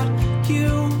this what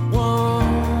you wanted?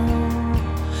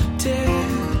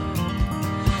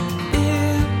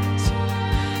 It's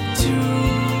too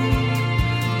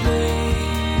late.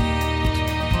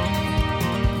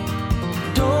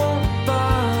 Don't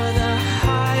bother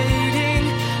hiding.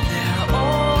 They're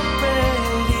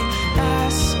already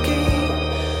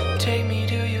asking. Take me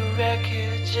to your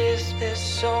wreckage. Is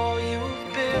this all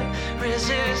you've been?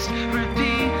 Resist,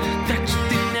 repeat that you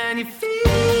think and you feel.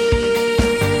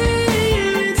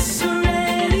 It's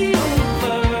already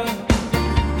over.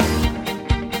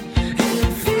 And you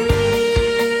feel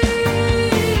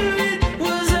it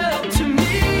was up to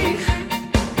me.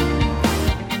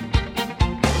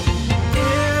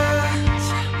 It's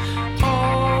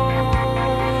alright.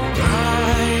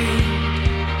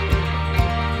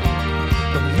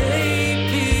 But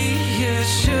maybe you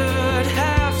should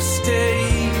have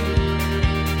stayed.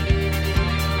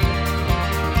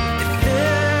 If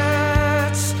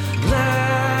it's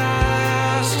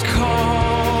last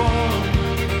call,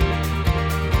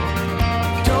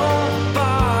 don't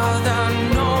bother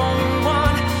no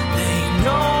one. They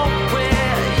know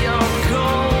where you're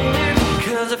going.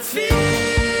 'Cause I feel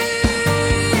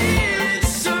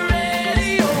it's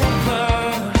already over.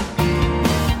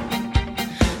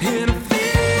 And I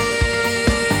feel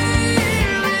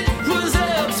it was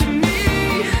up to me.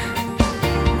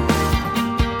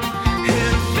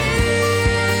 And I feel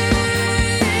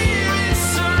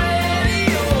it's already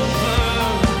over.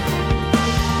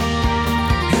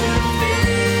 And I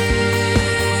feel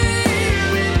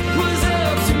it was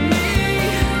up to me.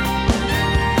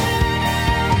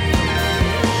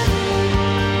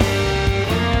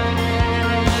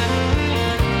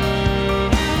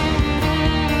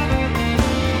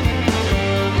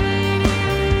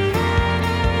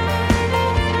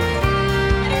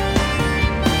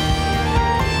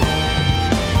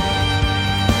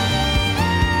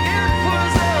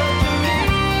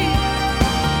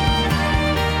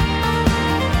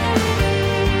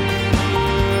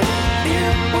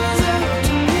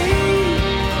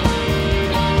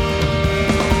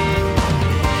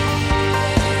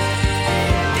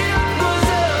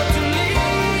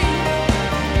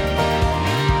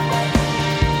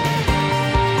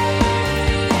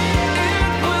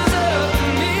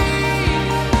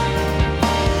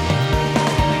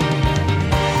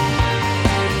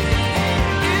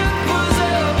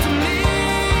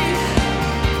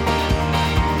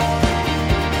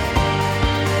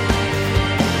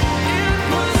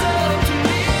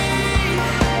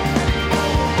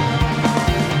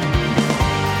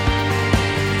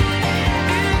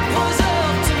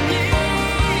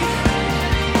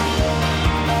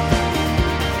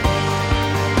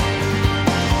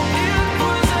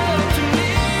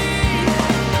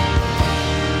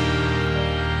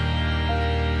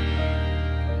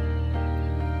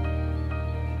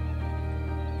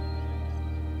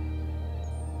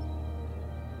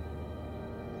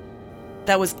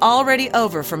 That was Already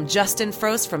Over from Justin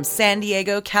Frost from San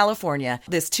Diego, California,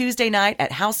 this Tuesday night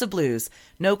at House of Blues.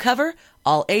 No cover,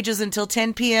 all ages until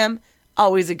 10 p.m.,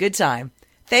 always a good time.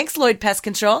 Thanks, Lloyd Pest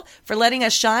Control, for letting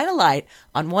us shine a light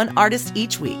on one artist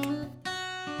each week.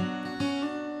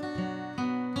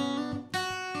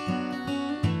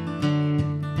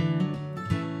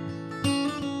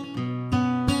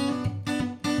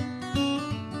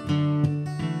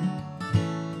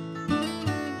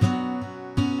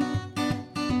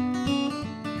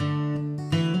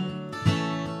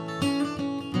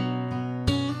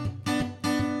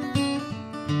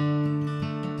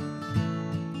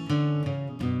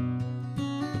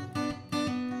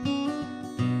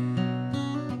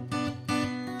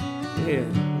 Yeah.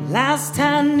 Last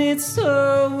time it's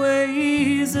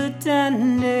always a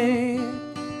dandy.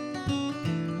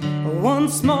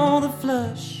 Once more the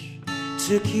flush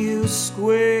took you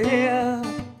square.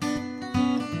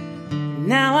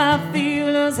 Now I feel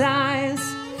those eyes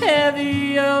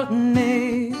heavy on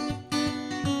me.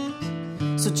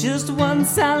 So just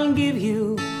once I'll give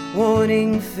you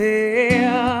warning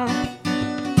fair.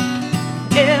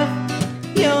 If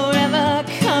you're ever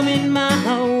coming my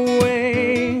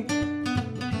way,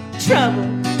 trouble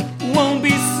won't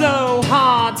be so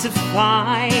hard to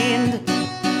find.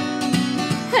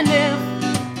 And if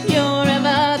you're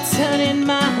ever turning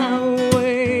my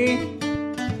way,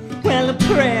 well, a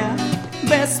prayer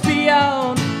best be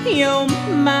on your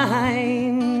mind.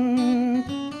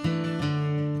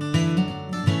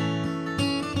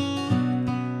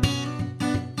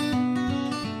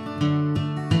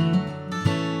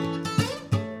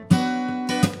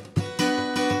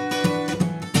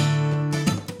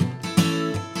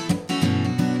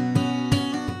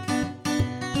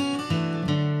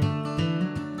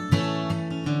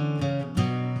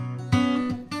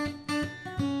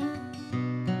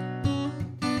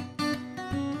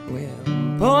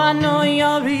 Oh, I know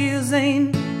your ears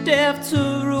ain't deaf to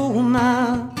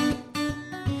rumor,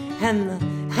 and the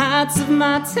heights of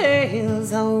my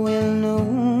tales are well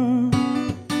known.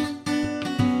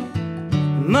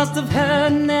 Must have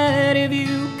heard that if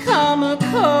you come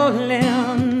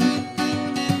a-calling,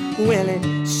 well,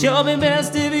 it sure be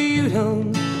best if you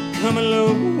don't come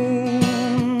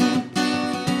alone.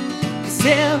 'Cause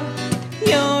if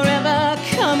you're ever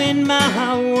coming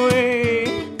my way,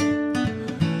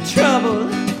 trouble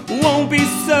won't be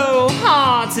so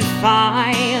hard to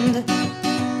find.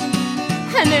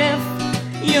 And if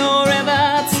you're ever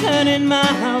turning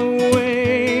my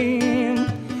way,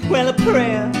 well, a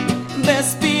prayer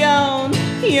best be on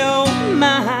your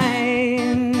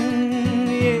mind.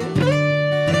 Yeah.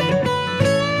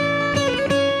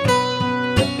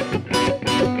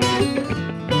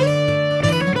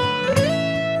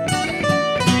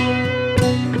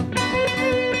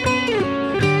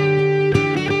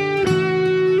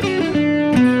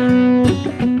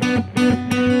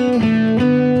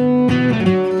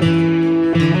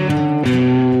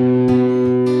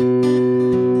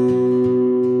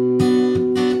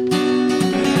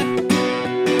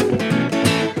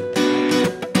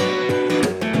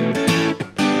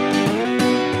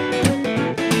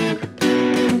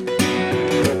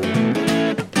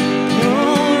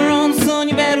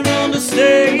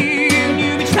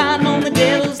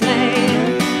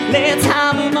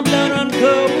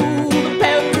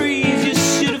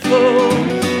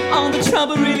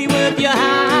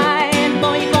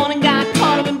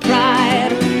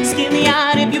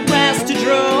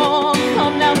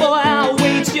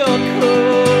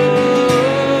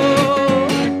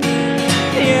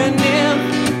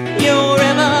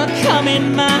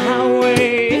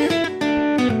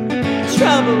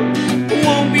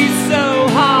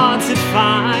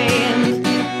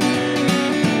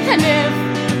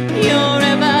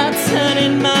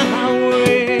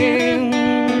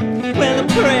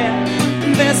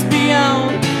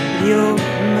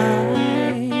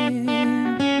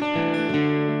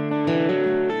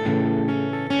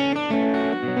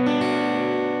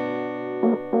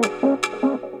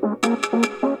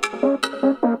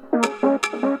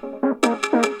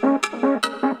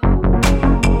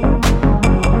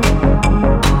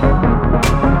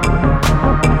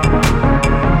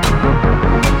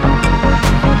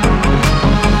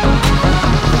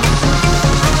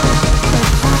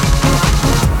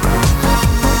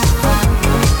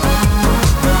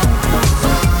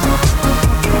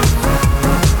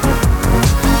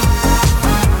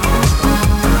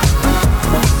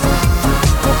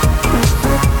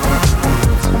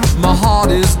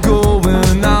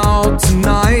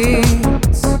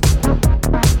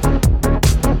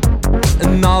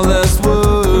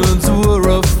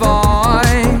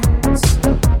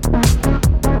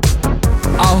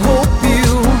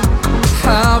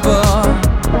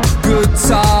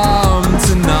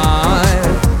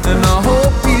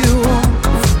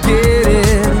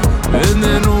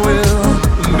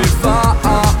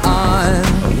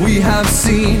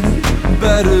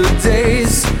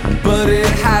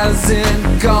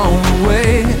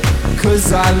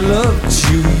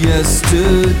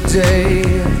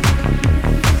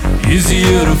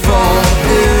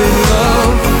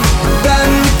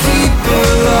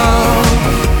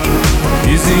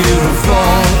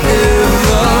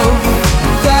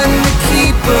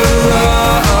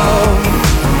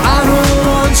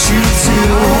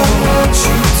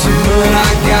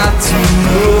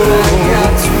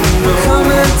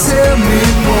 Come and tell me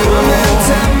more.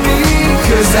 Tell me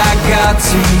got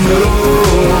to know.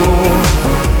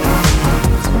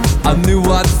 I knew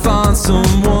I'd find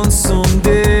someone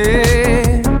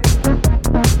someday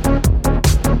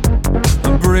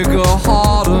and break a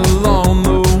heart along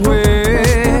the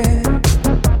way.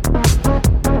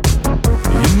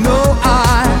 You know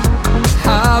I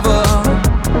have a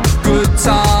good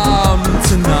time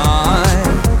tonight.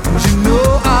 You know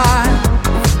I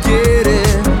get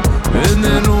it, and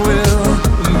then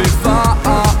we'll be fine.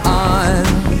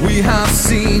 We have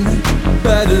seen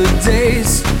better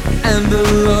days and the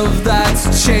love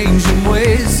that's changing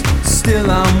ways. Still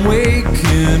I'm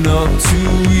waking up to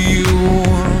you.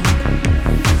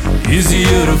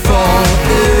 Easier to fall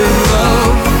in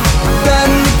love than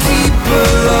to keep a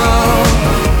love.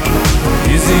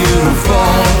 Easier to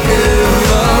fall in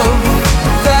love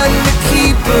than to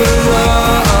keep a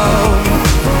love.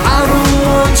 I don't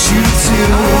want you to,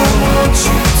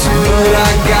 but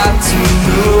I got to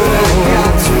know.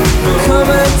 Come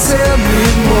and tell me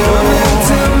more.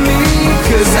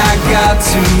 'Cause I got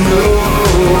to know.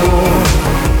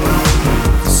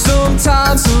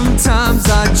 Sometimes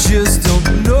I just don't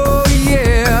know,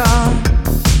 yeah.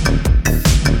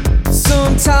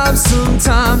 Sometimes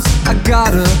I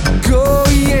gotta go,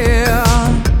 yeah.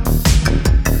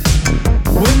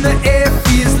 When the air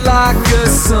feels like a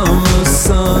summer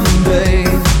Sunday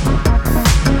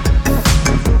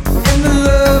and the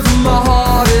love in my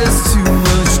heart is too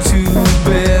much to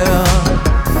bear.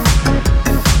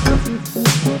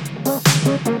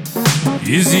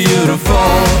 Easier to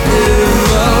fall in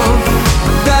love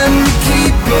than to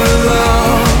keep a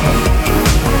love.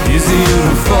 Easier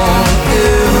to fall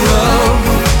in love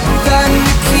than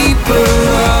to keep a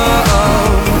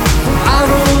love. I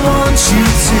don't want you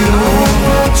to,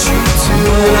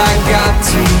 but I got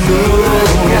to know.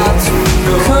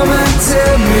 Come and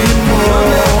tell me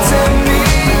more,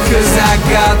 'cause I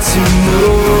got to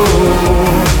know.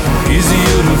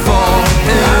 Easier to fall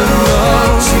in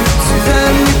love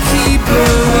than to keep a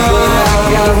love.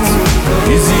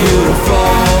 Easier to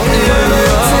fall in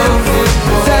love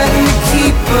than to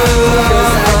keep a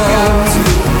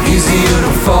love. Easier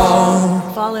to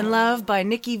fall. Fall in Love by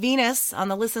Nikki Venus on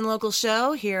the Listen Local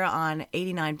show here on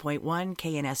 89.1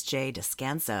 KNSJ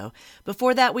Descanso.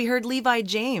 Before that, we heard Levi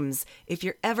James. If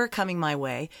you're ever coming my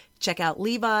way, check out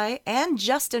Levi and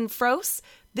Justin Froese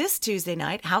this Tuesday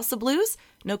night, House of Blues.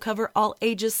 No cover, all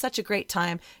ages, such a great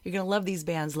time. You're going to love these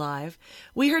bands live.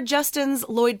 We heard Justin's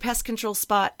Lloyd Pest Control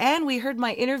spot, and we heard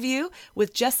my interview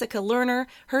with Jessica Lerner,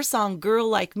 her song Girl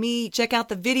Like Me. Check out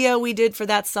the video we did for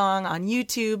that song on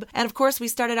YouTube. And of course, we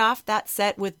started off that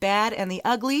set with Bad and the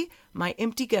Ugly, My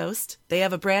Empty Ghost. They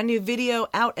have a brand new video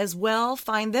out as well.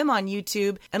 Find them on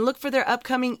YouTube and look for their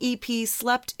upcoming EP,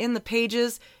 Slept in the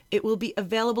Pages. It will be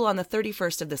available on the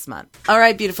 31st of this month. All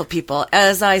right, beautiful people.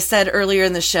 As I said earlier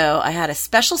in the show, I had a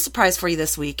special surprise for you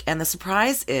this week, and the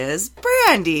surprise is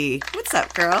Brandy. What's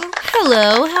up, girl?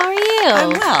 Hello, how are you?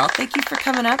 I'm well. Thank you for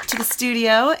coming up to the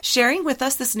studio, sharing with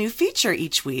us this new feature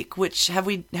each week, which have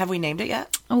we named it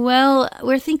yet? Well,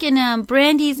 we're thinking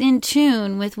Brandy's in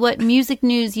tune with what music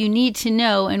news you need to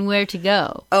know and where to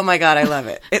go. Oh my God, I love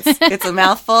it. It's a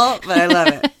mouthful, but I love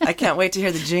it. I can't wait to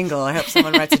hear the jingle. I hope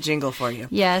someone writes a jingle for you.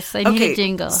 Yes. I need a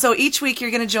jingle. So each week you're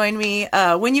going to join me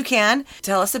when you can.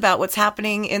 Tell us about what's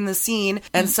happening in the scene.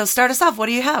 And so start us off. What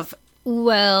do you have?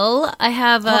 Well, I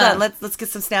have... Hold on. Let's get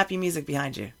some snappy music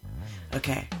behind you.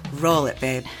 Okay. Roll it,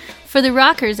 babe. For the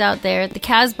rockers out there at the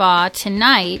Casbah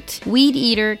tonight, Weed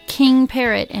Eater, King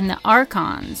Parrot, and the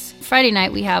Archons. Friday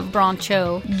night we have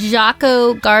Broncho,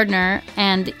 Jocko Gardner,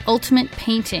 and the Ultimate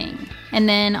Painting. And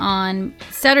then on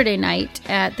Saturday night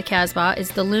at the Casbah is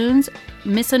the Loons,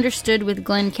 Misunderstood with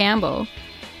Glenn Campbell,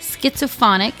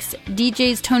 Schizophonics,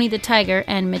 DJs Tony the Tiger,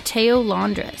 and Mateo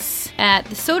Laundress. At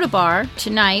the Soda Bar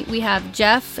tonight, we have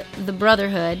Jeff, the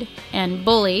Brotherhood, and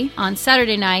Bully. On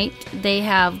Saturday night, they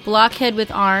have Blockhead with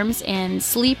Arms, and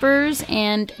Sleepers,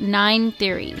 and Nine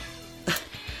Theory.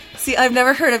 See, I've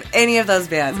never heard of any of those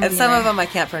bands, and some of them I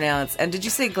can't pronounce. And did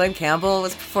you say Glenn Campbell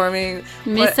was performing?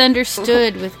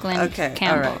 Misunderstood with Glenn Campbell.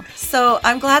 All right. So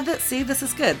I'm glad that, this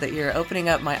is good that you're opening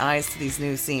up my eyes to these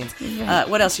new scenes. Right.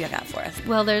 What else you got for us?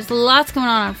 Well, there's lots going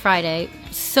on Friday.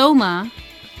 Soma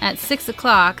at 6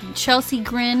 o'clock, Chelsea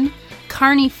Grin,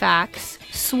 Carnifax,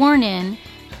 Sworn In,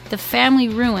 The Family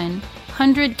Ruin,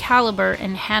 100 Caliber,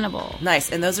 and Hannibal.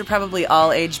 Nice. And those are probably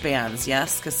all-age bands,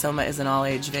 yes? Because Soma is an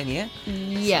all-age venue.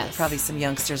 Yes. So probably some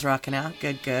youngsters rocking out.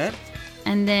 Good.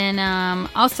 And then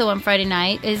also on Friday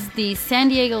night is the San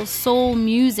Diego Soul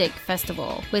Music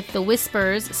Festival with the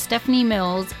Whispers, Stephanie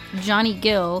Mills, Johnny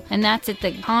Gill, and that's at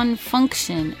the Con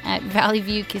Function at Valley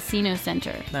View Casino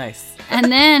Center. Nice.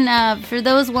 And then for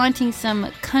those wanting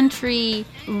some country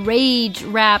rage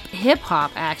rap hip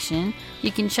hop action,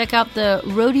 you can check out the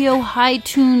Rodeo High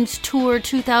Tunes Tour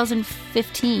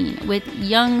 2015 with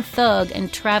Young Thug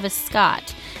and Travis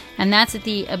Scott. And that's at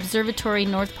the Observatory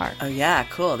North Park. Oh, yeah,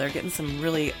 cool. They're getting some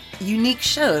really unique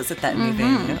shows at that new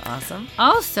venue. Awesome.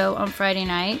 Also on Friday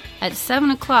night at 7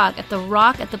 o'clock at the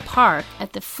Rock at the Park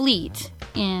at the Fleet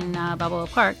in Balboa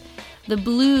Park, the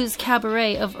Blues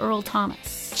Cabaret of Earl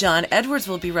Thomas. John Edwards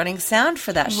will be running sound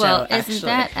for that show, Well, isn't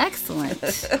that excellent?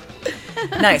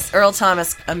 Nice. Earl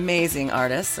Thomas, amazing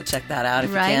artist, so check that out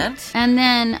if you can. And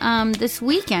then this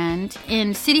weekend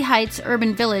in City Heights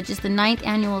Urban Village is the 9th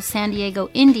annual San Diego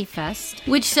Indie Fest,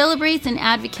 which celebrates and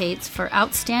advocates for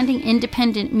outstanding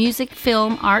independent music,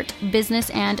 film, art, business,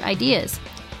 and ideas.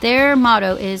 Their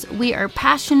motto is, "We are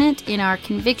passionate in our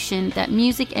conviction that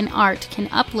music and art can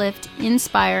uplift,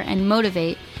 inspire, and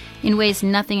motivate in ways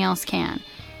nothing else can.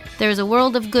 There's a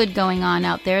world of good going on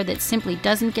out there that simply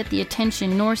doesn't get the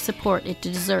attention nor support it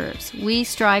deserves. We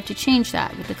strive to change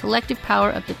that. With the collective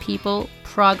power of the people,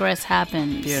 progress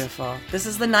happens." Beautiful. This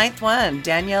is the 9th one.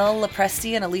 Danielle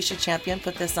Lepresti and Alicia Champion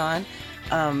put this on.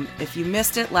 If you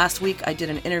missed it, last week I did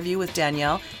an interview with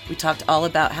Danielle. We talked all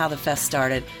about how the fest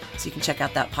started, so you can check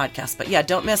out that podcast. But yeah,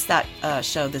 don't miss that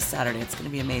show this Saturday. It's going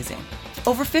to be amazing.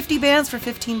 Over 50 bands for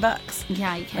 $15.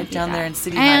 Yeah, you can't right down there in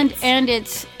City and, Heights. And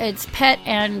it's pet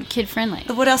and kid friendly.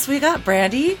 What else we got,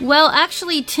 Brandy? Well,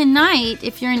 actually tonight,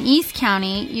 if you're in East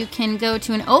County, you can go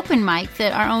to an open mic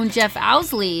that our own Jeff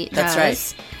Owsley does. That's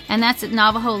right. And that's at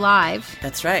Navajo Live.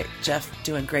 That's right. Jeff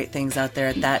doing great things out there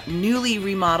at that newly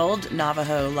remodeled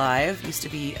Navajo Live. Used to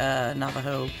be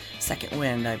Navajo Second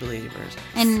Wind, I believe.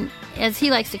 And as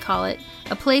he likes to call it,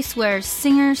 a place where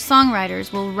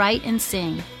singer-songwriters will write and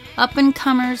sing.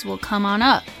 Up-and-comers will come on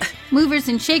up. Movers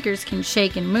and shakers can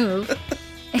shake and move.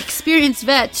 Experienced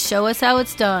vets show us how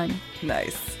it's done.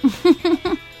 Nice.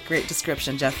 Great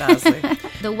description, Jeff Owsley.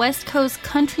 The West Coast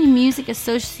Country Music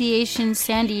Association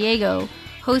San Diego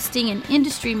hosting an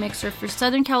industry mixer for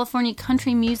Southern California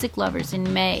country music lovers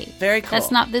in May. Very cool. That's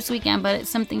not this weekend, but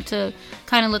it's something to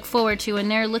kind of look forward to. And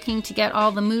they're looking to get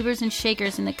all the movers and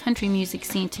shakers in the country music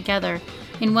scene together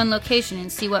in one location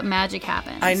and see what magic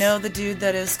happens. I know the dude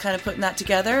that is kind of putting that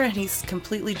together, and he's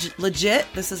completely legit.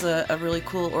 This is a really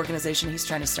cool organization he's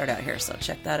trying to start out here, so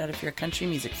check that out if you're a country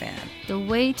music fan. The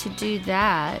way to do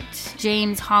that,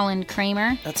 James Holland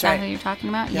Kramer. That's is right. That who you're talking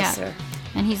about? Yes, yeah. sir.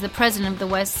 And he's the president of the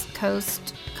West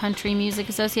Coast Country Music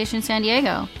Association San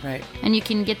Diego. Right. And you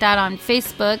can get that on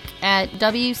Facebook at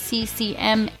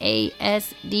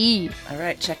WCCMASD. All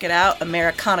right, check it out,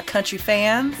 Americana Country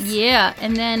fans. Yeah,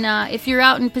 and then if you're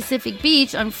out in Pacific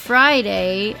Beach on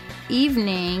Friday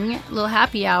evening, little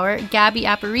happy hour, Gabby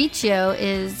Aparicio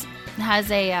has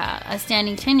a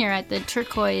standing tenure at the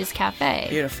Turquoise Cafe.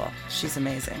 Beautiful. She's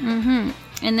amazing. Mm-hmm.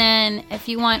 And then if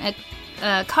you want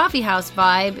a coffee house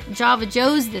vibe, Java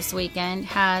Joe's this weekend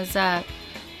has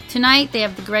tonight they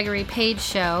have the Gregory Page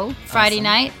show. Friday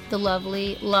night, the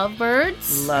lovely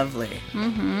Lovebirds. Lovely.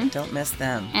 Mm-hmm. Don't miss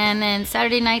them. And then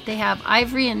Saturday night they have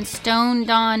Ivory and Stone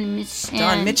Don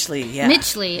Mitchley, yeah.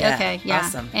 Mitchley, okay, yeah.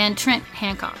 Awesome. And Trent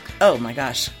Hancock. Oh my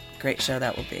gosh. Great show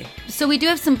that will be. So we do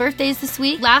have some birthdays this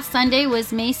week. Last Sunday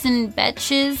was Mason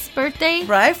Betch's birthday.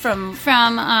 Right, from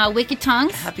Wicked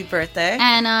Tongues. Happy birthday.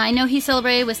 And I know he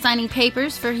celebrated with signing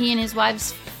papers for he and his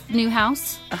wife's new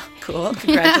house. Oh, cool.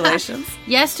 Congratulations.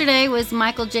 Yesterday was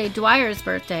Michael J. Dwyer's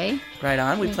birthday. Right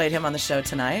on. We played him on the show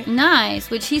tonight.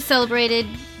 Nice, which he celebrated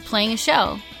playing a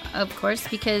show, of course,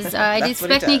 because I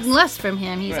expect anything less from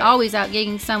him. He's always out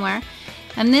gigging somewhere.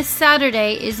 And this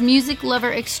Saturday is music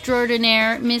lover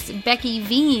extraordinaire Miss Becky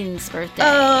Veen's birthday.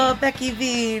 Oh, Becky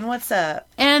Veen, what's up?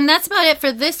 And that's about it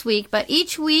for this week. But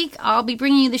each week, I'll be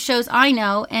bringing you the shows I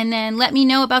know, and then let me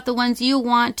know about the ones you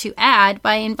want to add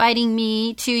by inviting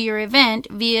me to your event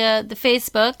via the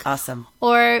Facebook. Awesome.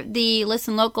 Or the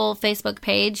Listen Local Facebook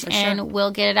page, and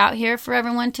we'll get it out here for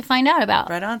everyone to find out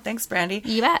about. Right on. Thanks, Brandy.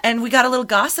 You bet. And we got a little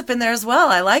gossip in there as well.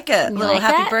 I like it. A little like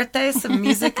happy that? birthday, some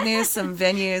music news, some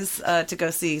venues to go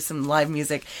see, some live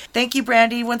music. Thank you,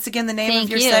 Brandy. Once again, the name of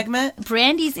your segment?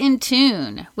 Brandy's in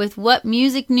Tune, with what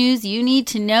music news you need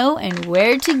to know and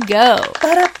where to go.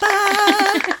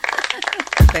 Ba-da-ba.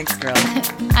 Thanks, girl.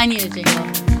 I need a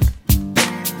jingle.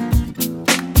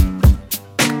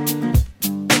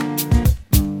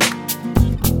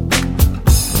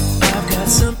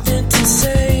 Something to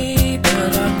say,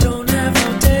 but I don't have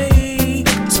all day,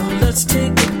 so let's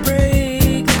take a break.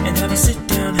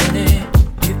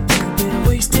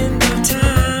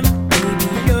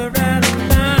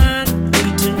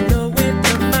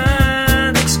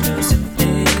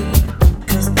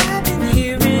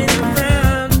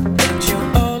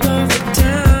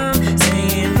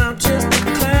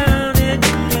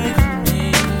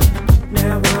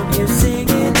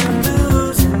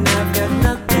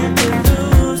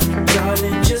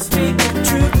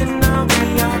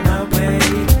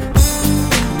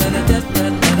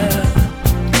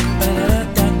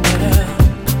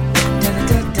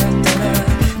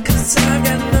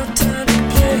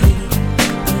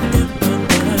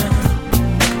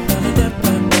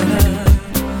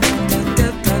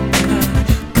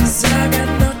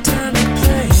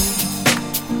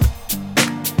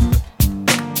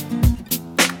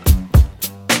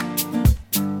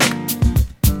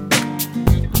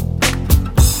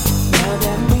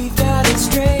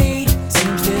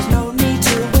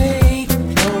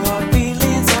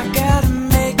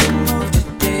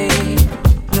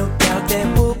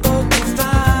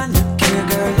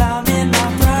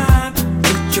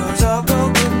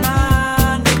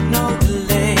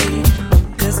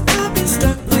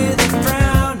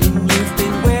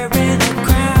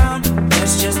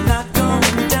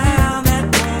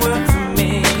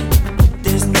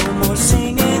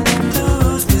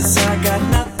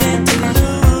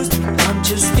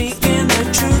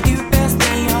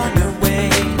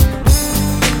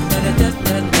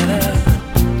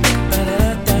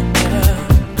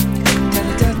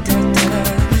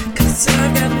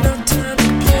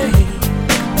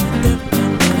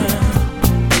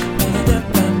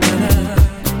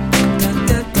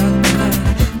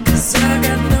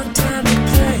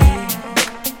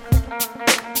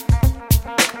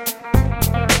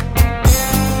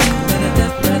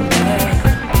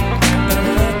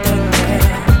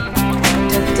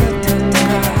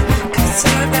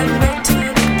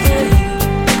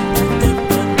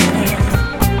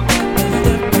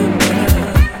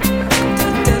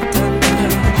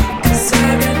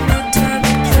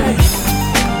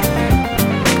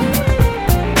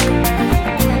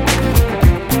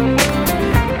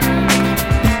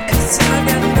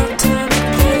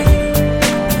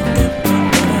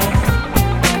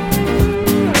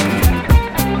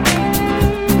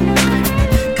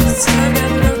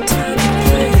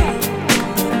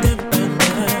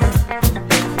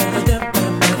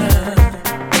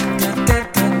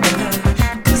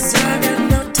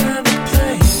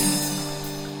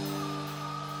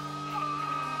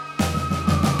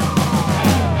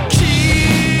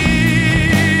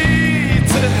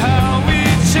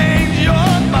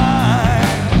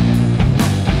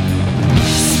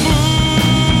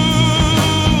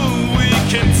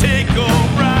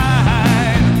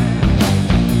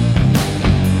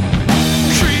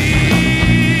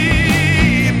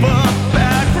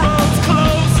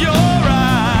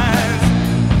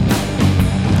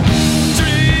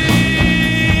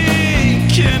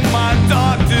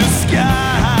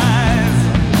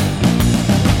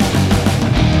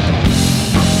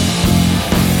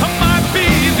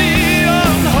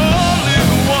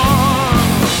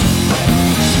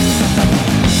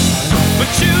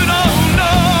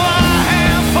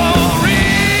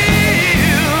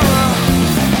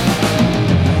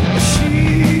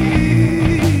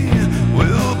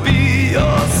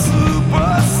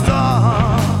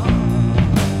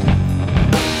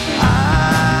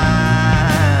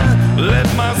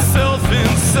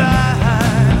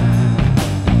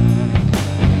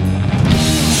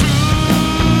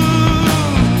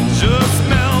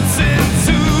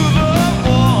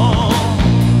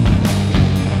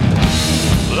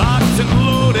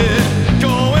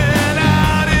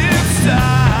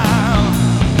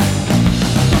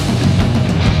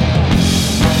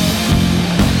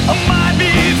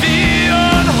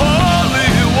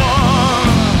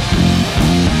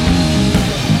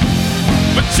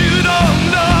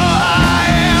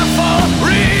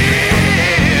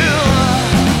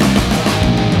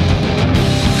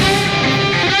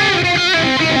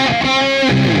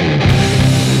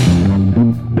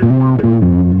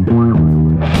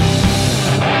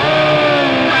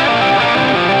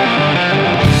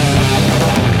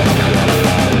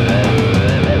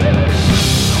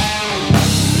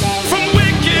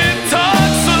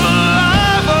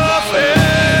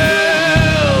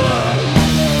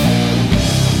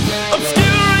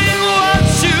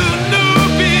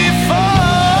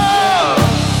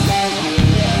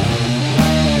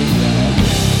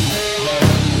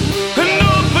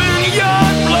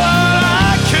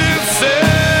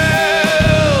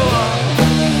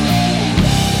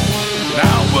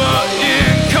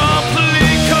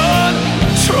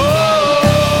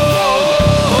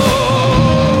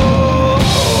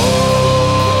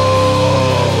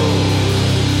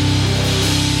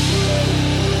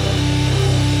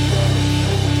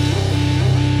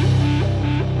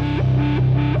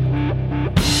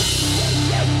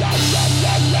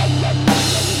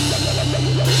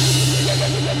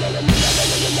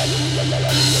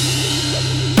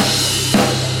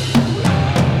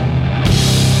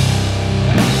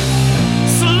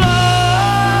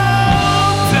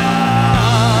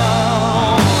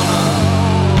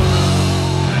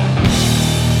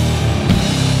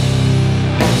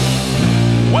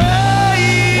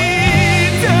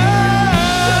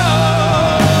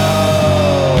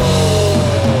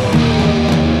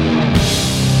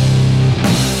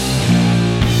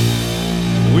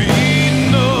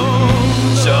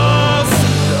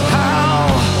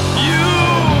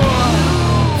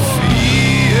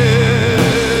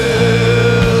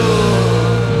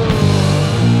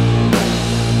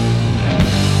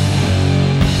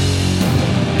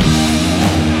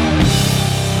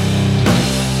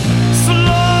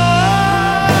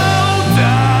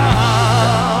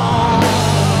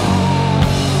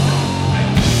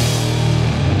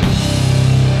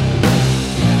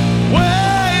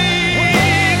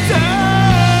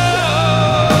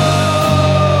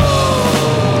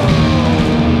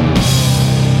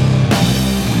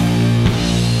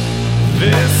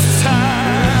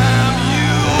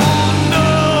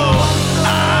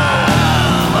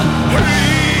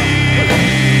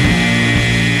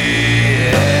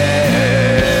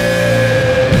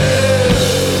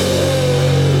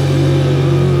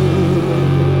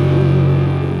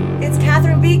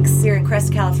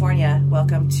 Forest, California.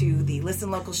 Welcome to the Listen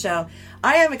Local show.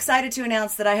 I am excited to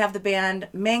announce that I have the band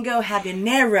Mango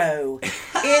Habanero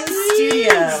in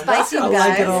studio. Spicy, Welcome, guys.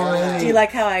 Like it already. Do you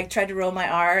like how I tried to roll my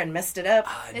R and messed it up?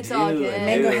 It's all good.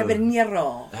 Mango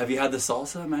Habanero. Have you had the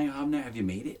salsa mango habanero? Have you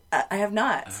made it? I have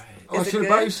not. Oh, I Is it should have good?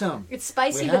 brought you some. It's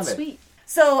spicy We but have it. sweet.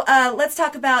 So let's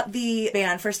talk about the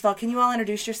band. First of all, can you all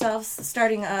introduce yourselves,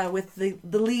 starting with the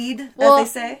lead, Well,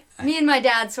 as they say? Me and my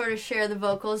dad sort of share the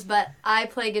vocals, but I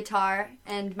play guitar,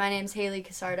 and my name's Haley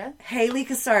Casarda. Haley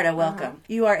Casarda, welcome.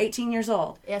 You are 18 years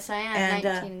old. Yes, I am. And,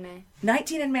 19 in May.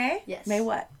 19 in May? Yes. May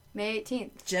what? May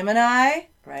 18th. Gemini?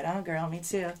 Right on, girl. Me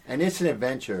too. And it's an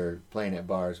adventure playing at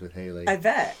bars with Haley. I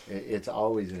bet. It's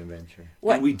always an adventure.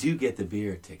 And we do get the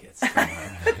beer tickets.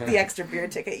 The extra beer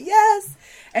ticket. Yes.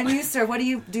 And you, sir, what do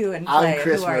you do and play? I'm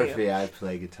Chris Who are Murphy. you? I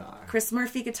play guitar. Chris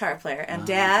Murphy, guitar player. And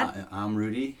Dad? I'm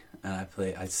Rudy, and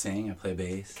I sing, I play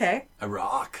bass. Okay. I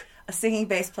rock. A singing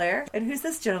bass player. And who's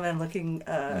this gentleman looking?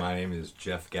 My name is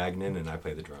Jeff Gagnon, and I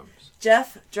play the drums.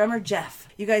 Jeff, drummer Jeff.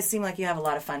 You guys seem like you have a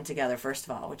lot of fun together, first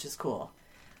of all, which is cool.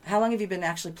 How long have you been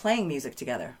actually playing music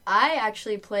together? I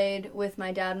actually played with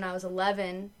my dad when I was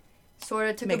 11. Sort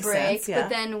of took Makes a break, sense, yeah. but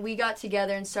then we got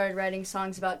together and started writing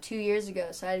songs about 2 years ago.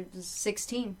 So I was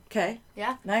 16. Okay.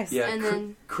 Yeah. Nice. Yeah, And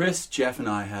then Chris, Jeff, and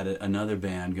I had another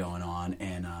band going on,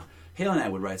 and Haley and I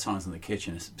would write songs in the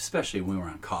kitchen, especially when we were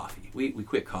on coffee. We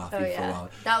quit coffee Oh, for yeah. a while.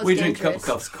 That was We'd drink a couple dangerous.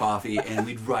 cups of coffee, and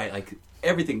we'd write like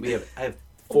everything. I have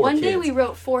 4 one kids. day we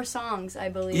wrote 4 songs, I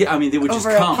believe. Yeah, I mean, they would just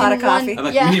Over a come. pot of coffee? I'm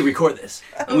like, Yeah. we need to record this.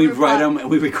 And we'd write them, and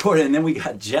we record it, and then we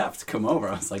got Jeff to come over.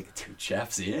 I was like, dude,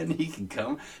 Jeff's in. He can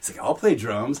come. He's like, I'll play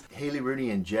drums. Haley, Rudy,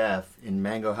 and Jeff in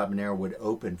Mango Habanero would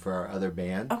open for our other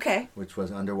band. Okay. Which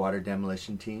was Underwater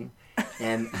Demolition Team.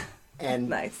 And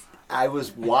nice. I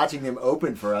was watching them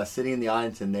open for us, sitting in the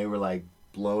audience, and they were like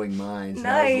blowing minds. And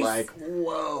I Nice. was like,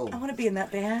 whoa. I want to be in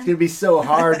that band. It's going to be so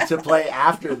hard to play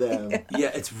after them.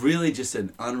 Yeah, it's really just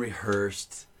an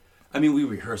unrehearsed. I mean, we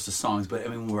rehearse the songs, but I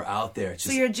mean, when we're out there, it's So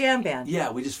just. you're a jam band.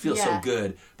 Yeah, we just feel so Yeah.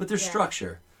 good. But there's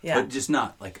structure. Yeah. But just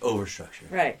not like over structure.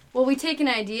 Right. Well, we take an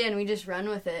idea and we just run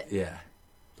with it. Yeah.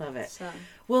 Love it. So.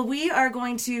 Well, we are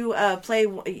going to play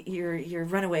your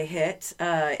runaway hit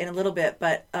in a little bit,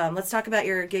 but let's talk about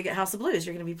your gig at House of Blues.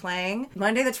 You're going to be playing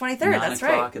Monday the 23rd. 9 That's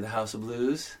o'clock right. at the House of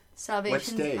Blues.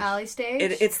 Salvation stage? Alley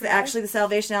stage. It's actually the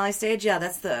Salvation Alley stage. Yeah,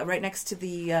 that's the right next to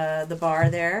the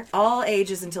bar there. All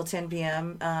ages until 10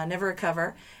 p.m. Never a cover.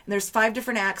 And there's 5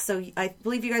 different acts. So I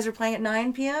believe you guys are playing at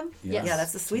 9 p.m. Yes. Yeah,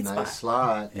 that's the sweet Nice spot.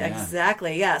 slot. Yeah.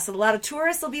 Exactly. Yeah. So a lot of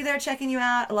tourists will be there checking you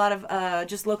out. A lot of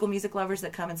just local music lovers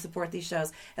that come and support these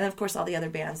shows, and of course all the other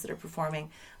bands that are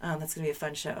performing. That's going to be a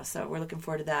fun show. So we're looking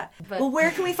forward to that. But- Well, where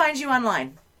can we find you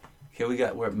online? Okay,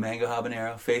 we're at Mango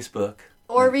Habanero, Facebook.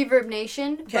 Or Reverb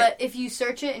Nation, but if you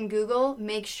search it in Google,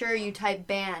 make sure you type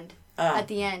band at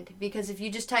the end, because if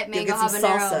you just type You'll Mango get some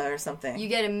Habanero salsa or something. you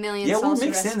get a million Yeah, salsa we're mixed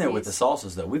recipes. in there with the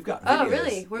salsas, though. We've got Oh, videos.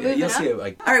 really? We're Yeah, moving you'll up? see it,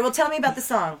 like, All right. Well, tell me about the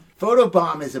song.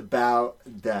 Photobomb is about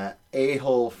the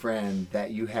a-hole friend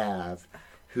that you have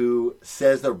who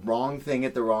says the wrong thing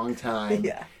at the wrong time,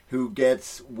 Yeah. who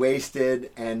gets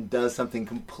wasted and does something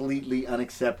completely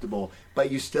unacceptable,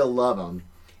 but you still love him.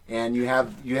 And you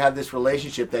have this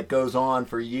relationship that goes on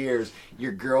for years.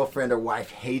 Your girlfriend or wife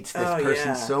hates this Oh, person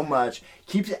yeah. so much,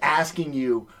 keeps asking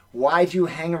you, why'd you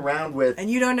hang around with... And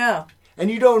you don't know. And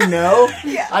you don't know?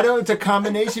 Yeah. I don't. It's a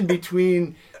combination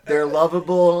between they're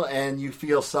lovable and you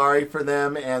feel sorry for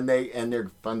them and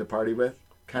they're fun to party with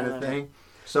kind of thing.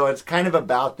 So it's kind of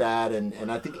about that, and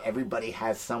I think everybody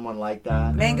has someone like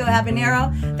that. Mango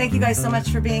Habanero. Thank you guys so much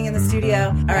for being in the studio.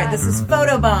 All right, this is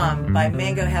Photobomb by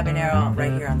Mango Habanero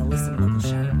right here on the Listen Local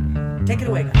Show. Take it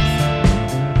away,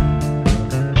 guys.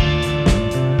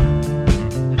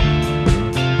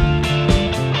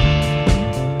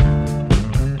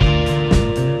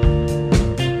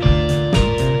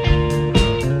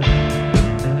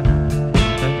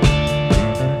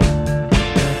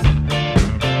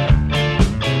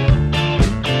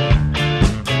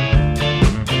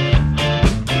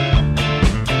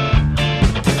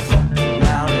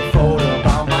 Now the photo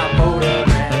on my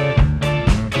photograph.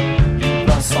 You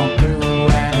bust on through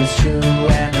and it's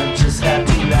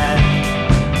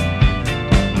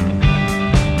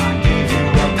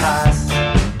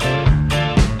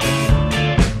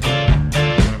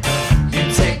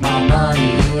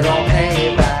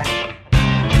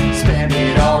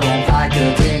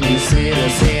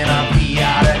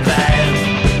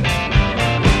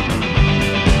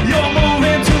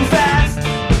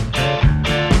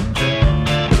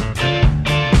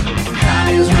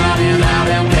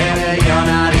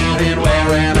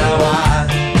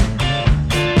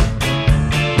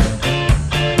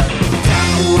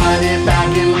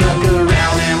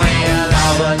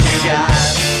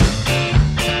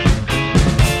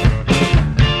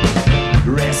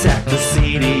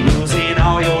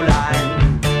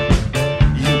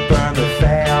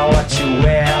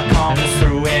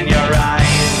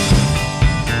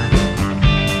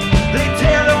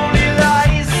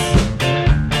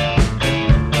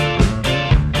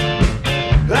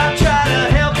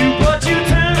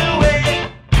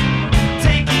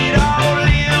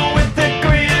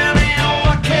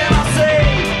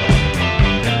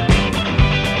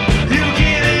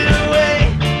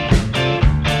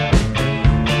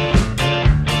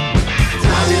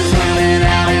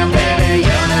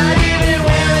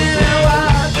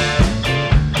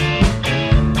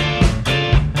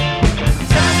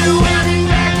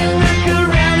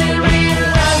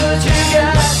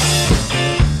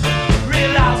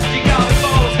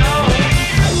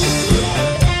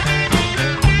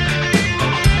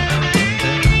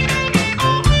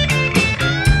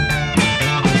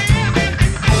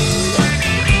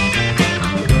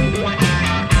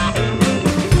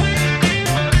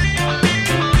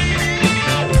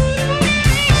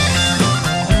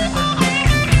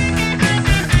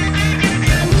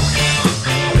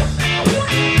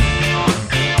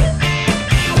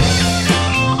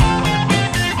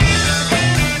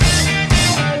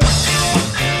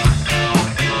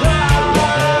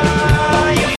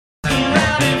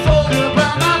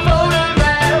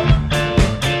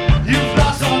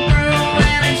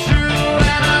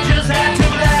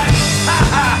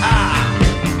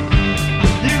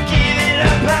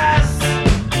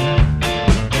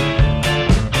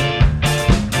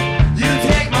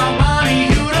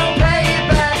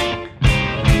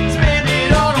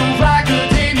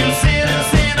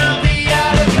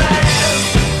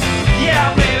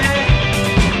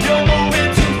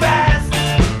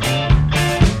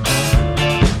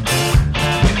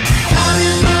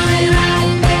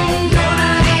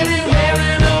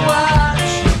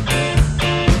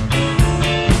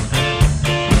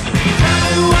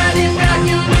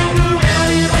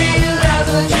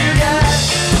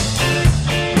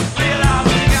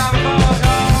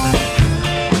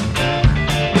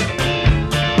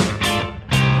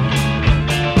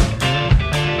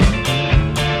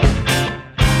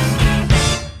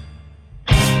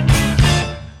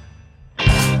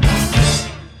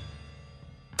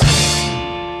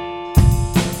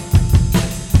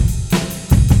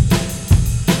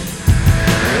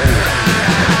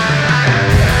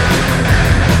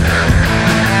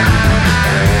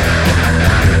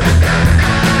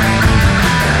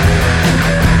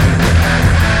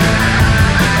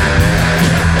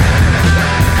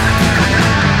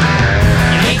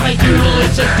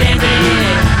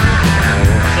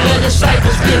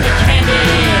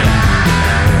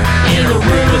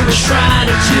a shrine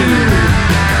or two.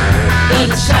 The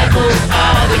disciples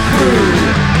are the crew,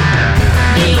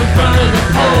 kneel in front of the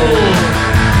pole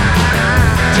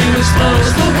to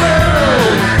expose the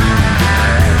world,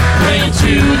 praying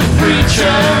to the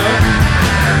preacher.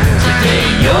 Today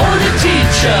you're the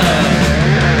teacher.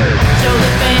 Show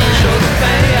the fan,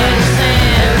 head the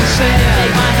sand,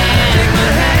 take my hand,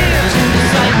 two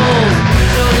disciples.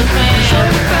 Show the fan,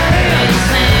 head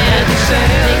the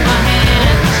sand, take my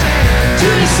hand,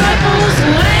 two disciples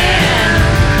land.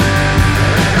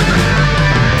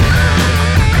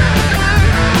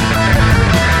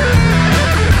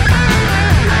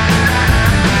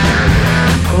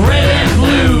 Red and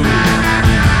blue,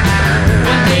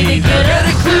 when they get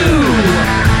a clue.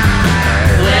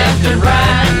 Left and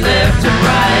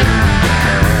right,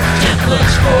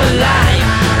 templates for life.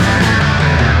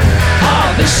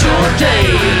 Harvest your day,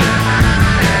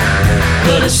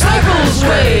 the disciples'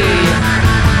 way.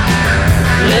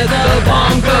 Let the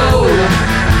bomb go,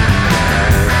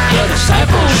 the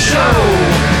disciples show.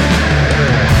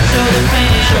 Show the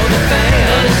fan,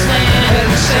 let it stand,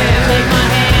 take my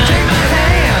hand,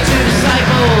 two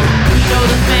disciples. Show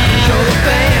the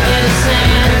fan, let it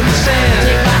stand,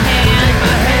 take my hand,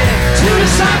 two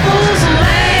disciples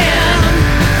land.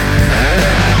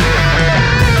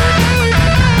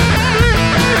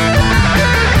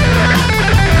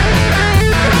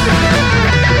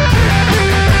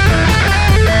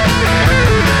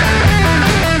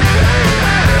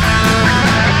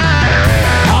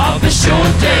 Harvest your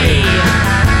day,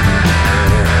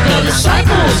 the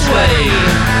disciples' way.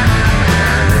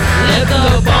 Let the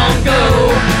bomb go,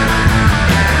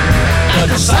 the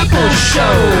disciples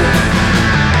show.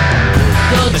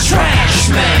 The trash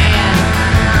man,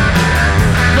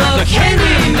 the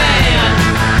candy man,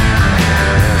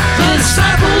 the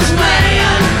disciples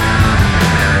land.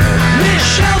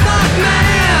 Michelle Bachman.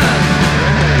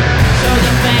 Show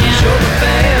the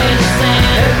fan, let it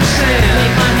stand,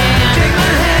 take my hand,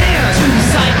 two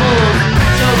disciples.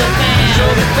 Show the fan,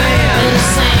 let it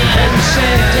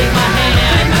stand, take my hand,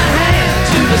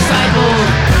 two disciples.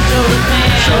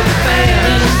 Show the fan,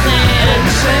 let it stand,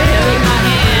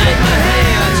 take my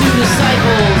hand, two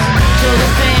disciples. Show the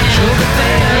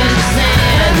fan, let it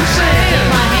stand, take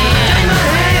my hand,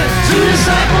 two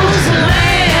disciples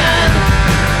land.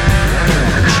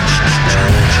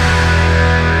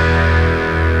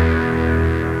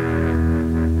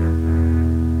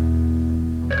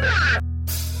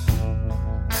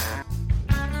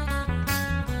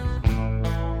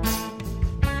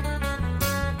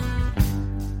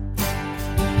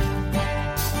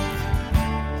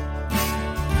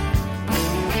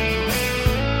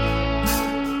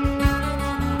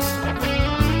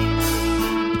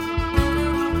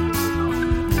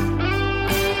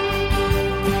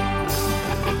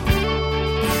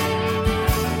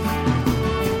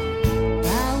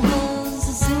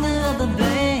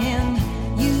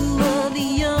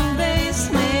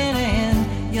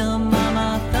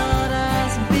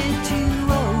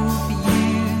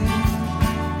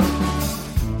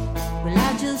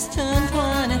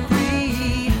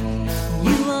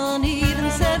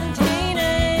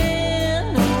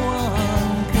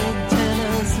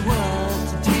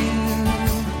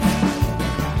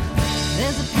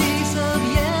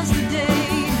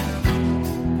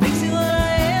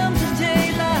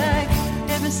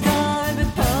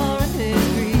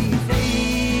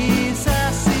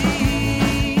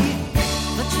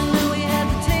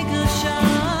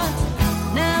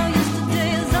 Now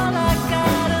yesterday's all I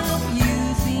got of you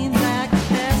seems like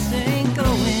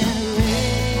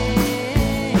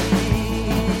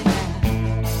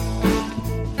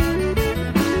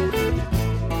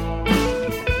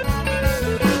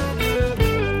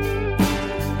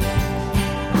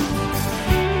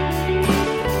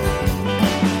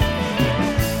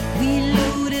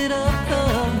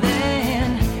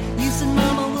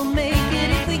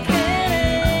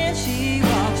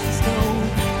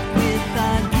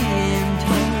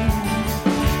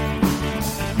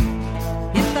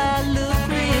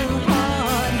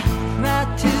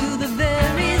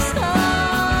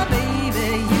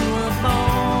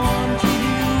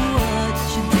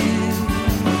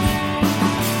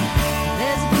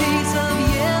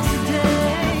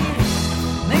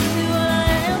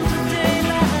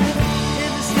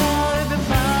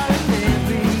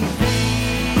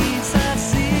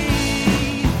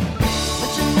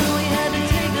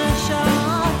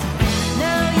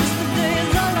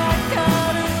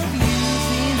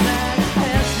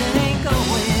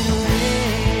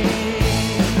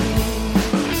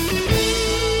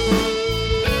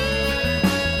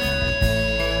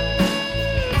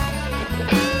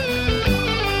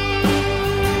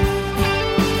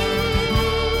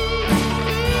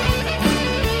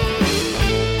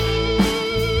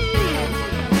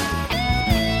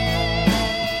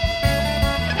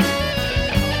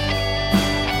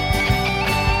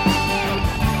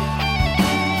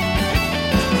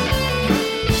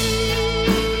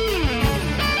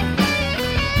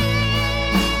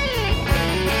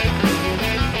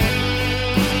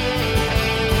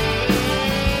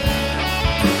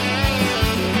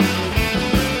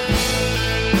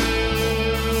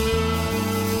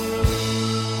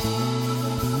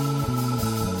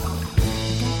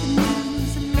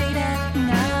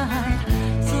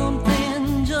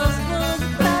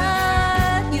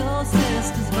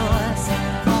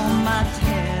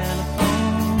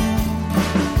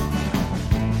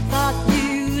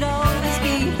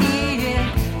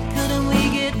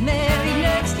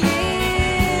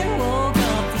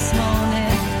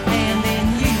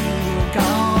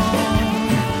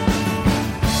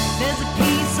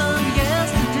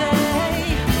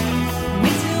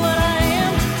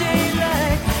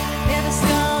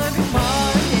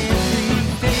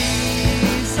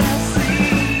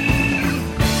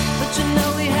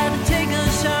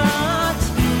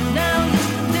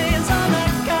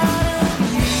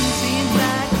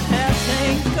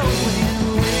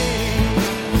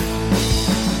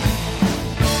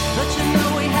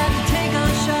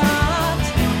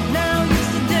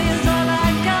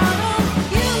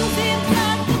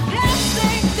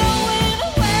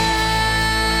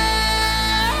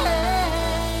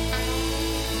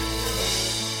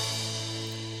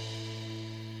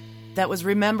That was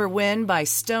Remember When by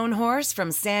Stonehorse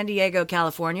from San Diego,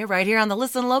 California, right here on the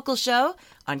Listen Local show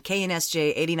on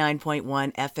KNSJ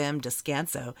 89.1 FM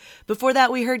Descanso. Before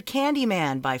that, we heard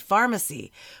Candyman by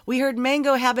Pharmacy. We heard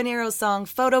Mango Habanero's song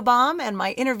Photobomb and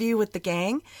my interview with the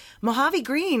gang. Mojave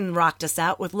Green rocked us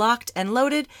out with Locked and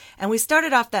Loaded, and we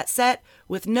started off that set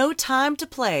with No Time to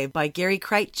Play by Gary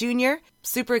Kreit Jr.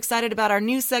 Super excited about our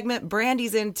new segment,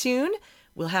 Brandy's in Tune.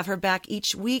 We'll have her back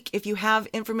each week. If you have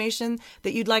information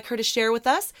that you'd like her to share with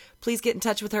us, please get in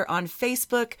touch with her on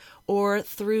Facebook or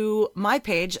through my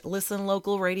page,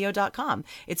 listenlocalradio.com.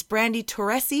 It's Brandy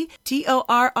Torrisi,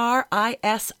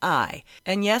 Torrisi.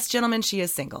 And yes, gentlemen, she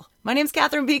is single. My name's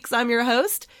Catherine Beeks. I'm your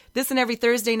host. This and every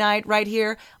Thursday night right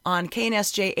here on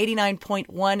KNSJ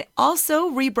 89.1. Also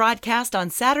rebroadcast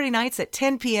on Saturday nights at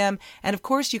 10 p.m. And of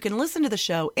course, you can listen to the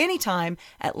show anytime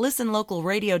at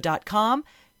listenlocalradio.com.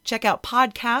 Check out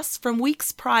podcasts from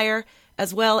weeks prior,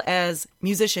 as well as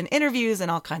musician interviews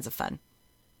and all kinds of fun.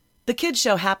 The Kids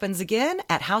Show happens again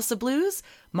at House of Blues,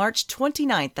 March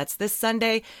 29th. That's this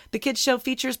Sunday. The Kids Show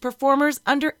features performers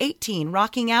under 18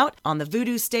 rocking out on the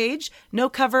Voodoo stage. No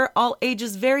cover, all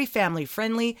ages, very family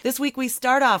friendly. This week we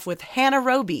start off with Hannah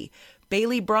Roby.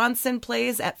 Bailey Bronson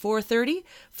plays at 4:30.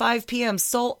 5 p.m.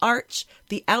 Soul Arch.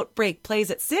 The Outbreak plays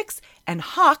at 6. And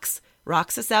Hawks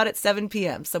rocks us out at 7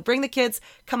 p.m. So bring the kids,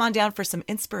 come on down for some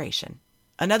inspiration.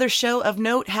 Another show of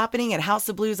note happening at House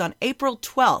of Blues on April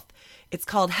 12th. It's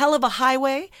called Hell of a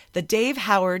Highway, the Dave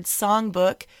Howard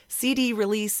Songbook CD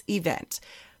release event.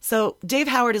 So Dave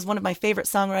Howard is one of my favorite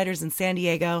songwriters in San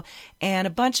Diego, and a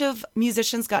bunch of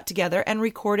musicians got together and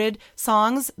recorded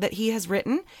songs that he has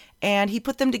written, and he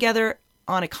put them together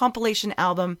on a compilation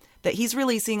album that he's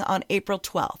releasing on April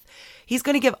 12th. He's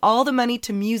going to give all the money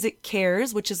to Music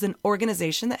Cares, which is an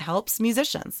organization that helps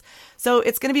musicians. So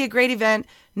it's going to be a great event.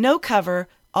 No cover,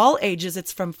 all ages.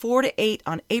 It's from 4 to 8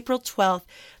 on April 12th.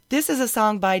 This is a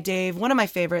song by Dave, one of my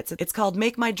favorites. It's called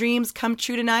Make My Dreams Come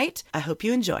True Tonight. I hope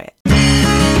you enjoy it.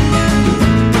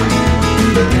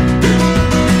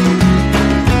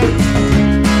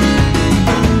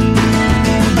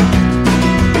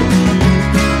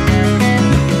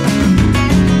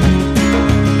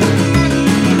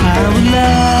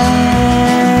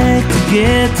 Like to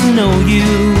get to know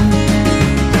you.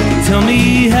 Tell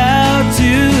me how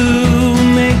to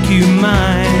make you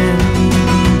mine.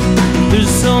 There's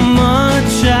so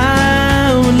much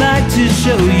I would like to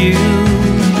show you.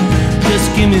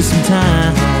 Just give me some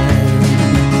time.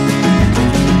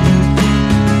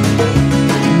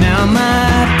 Now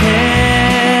my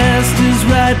past is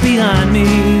right behind me.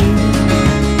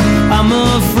 I'm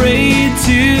afraid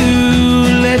to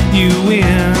let you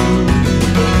in.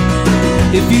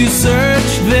 If you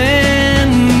search,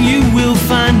 then you will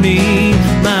find me,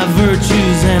 my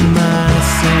virtues and my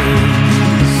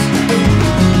sins.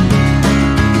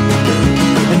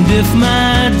 And if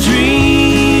my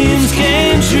dreams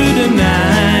came true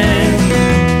tonight,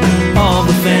 all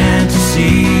the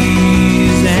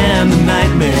fantasies and the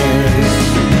nightmares,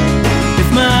 if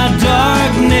my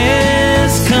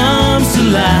darkness comes to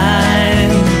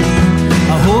light,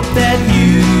 I hope that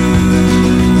you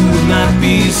will not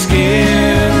be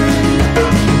scared.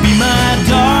 Be my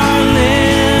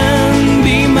darling,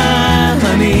 be my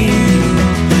honey,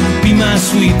 be my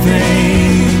sweet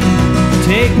thing.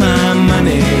 Take my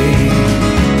money,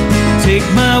 take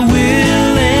my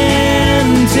will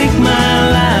and take my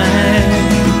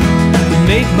life.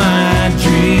 Make my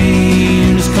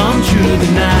dreams come true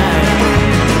tonight.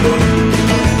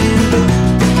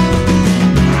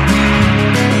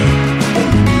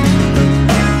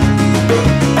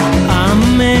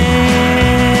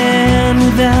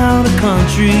 Without a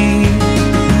country,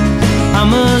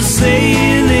 I'm a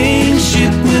sailing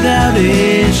ship without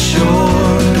a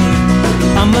shore.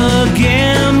 I'm a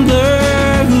gambler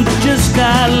who just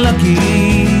got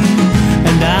lucky,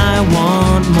 and I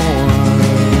want more.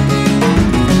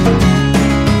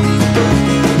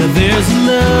 But there's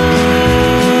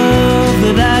love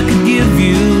that I could give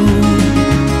you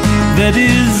that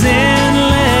is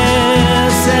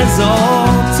endless as all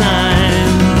time.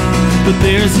 But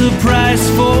there's a price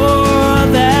for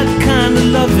that kind of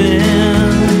loving.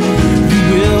 You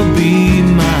will be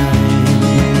mine.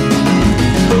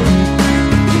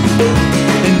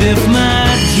 And if my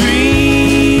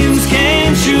dreams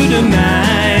came true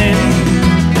tonight,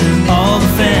 all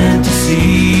the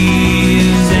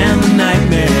fantasies and the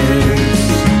nightmares,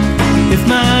 if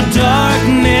my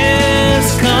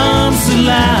darkness comes to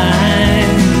light,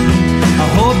 I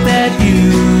hope that you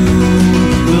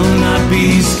will not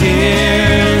be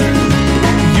scared.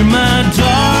 You're my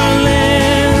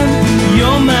darling,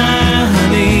 you're my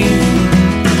honey,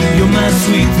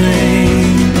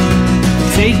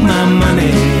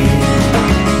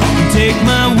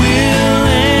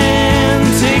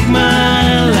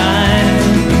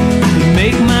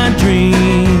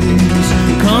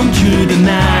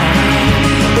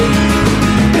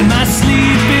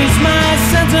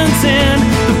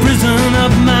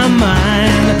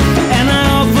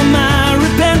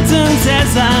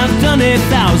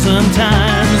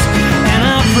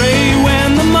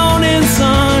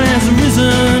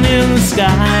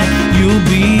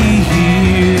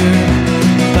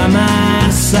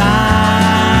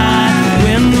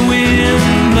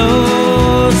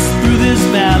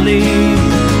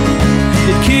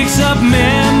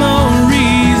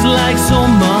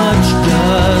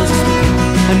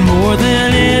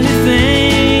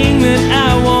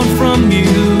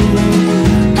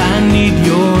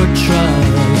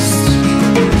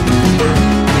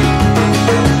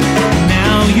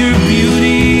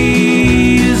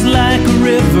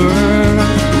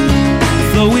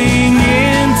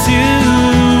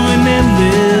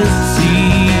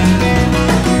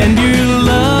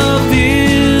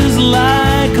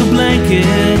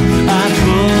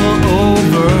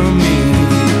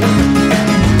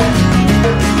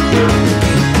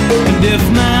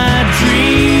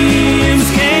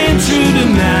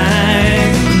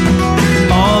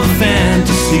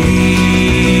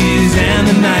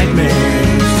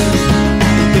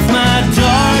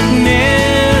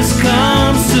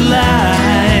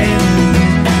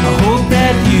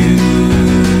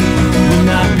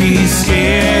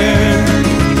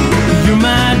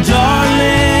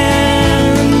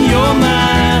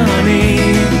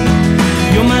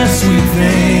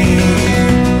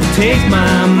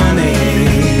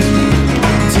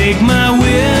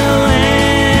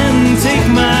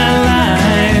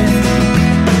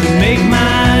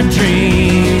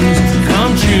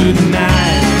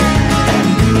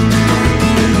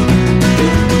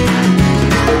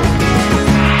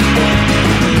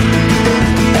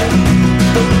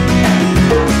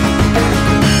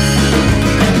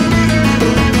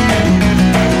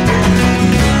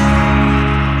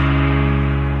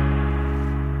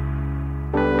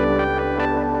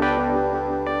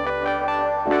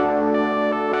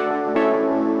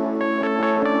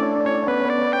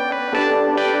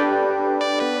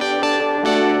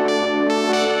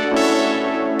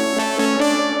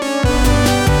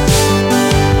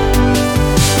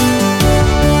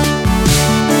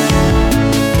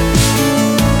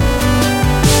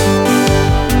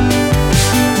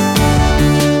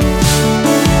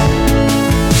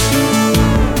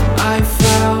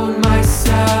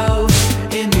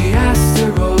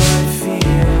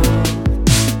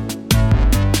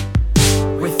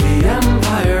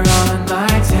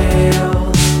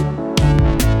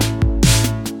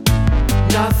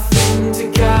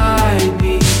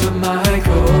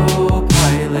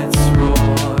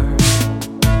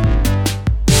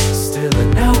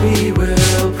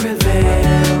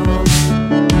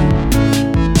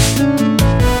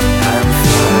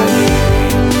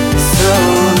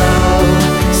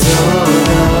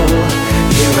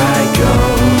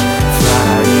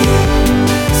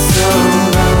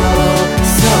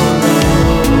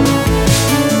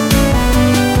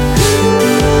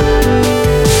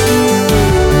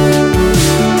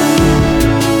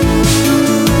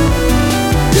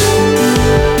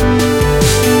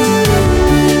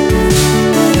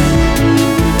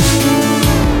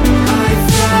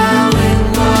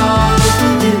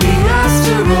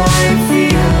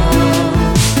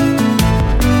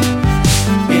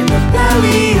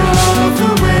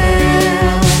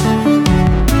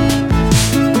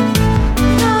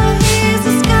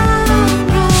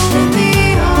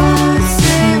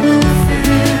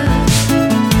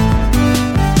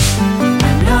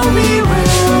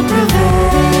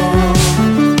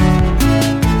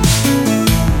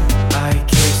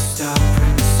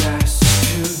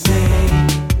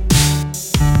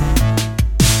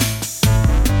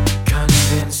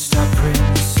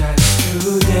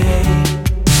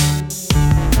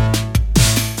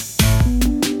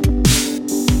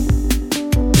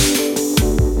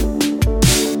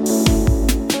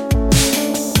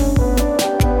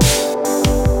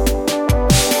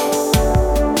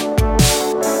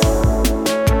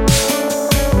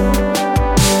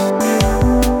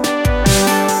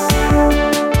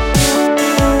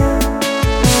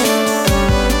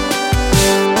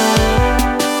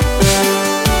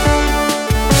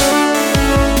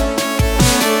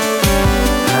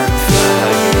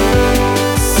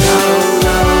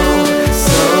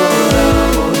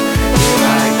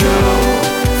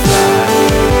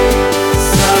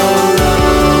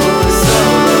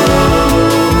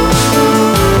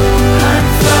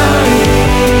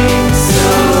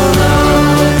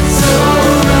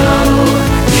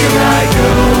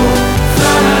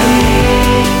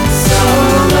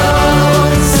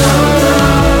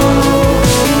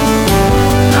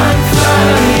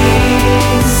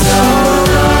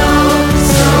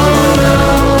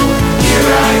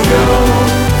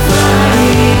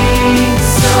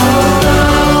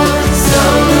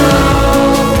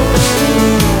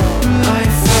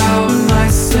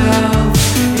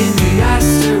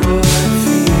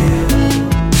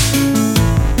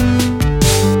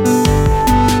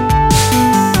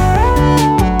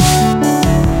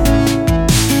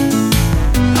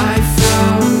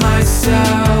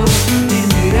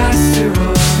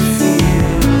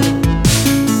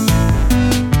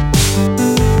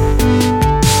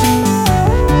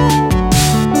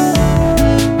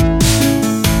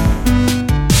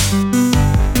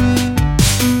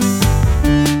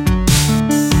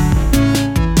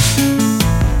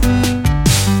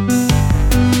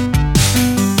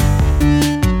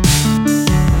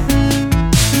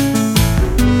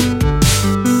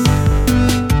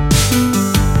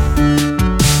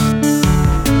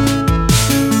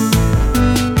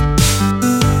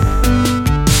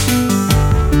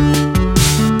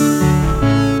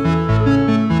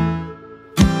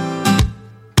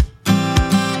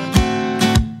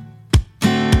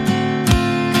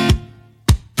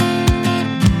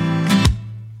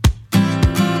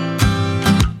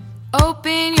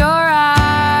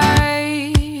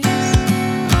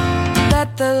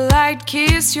 the light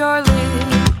kiss your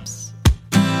lips.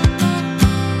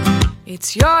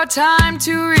 It's your time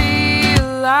to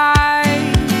realize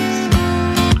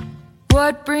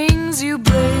what brings you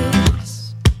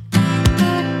bliss.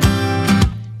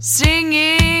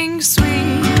 Singing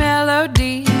sweet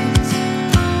melodies,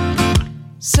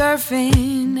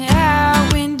 surfing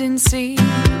our wind and sea,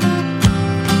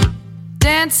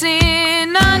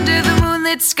 dancing under the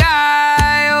moonlit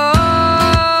sky. Oh,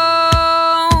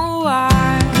 why?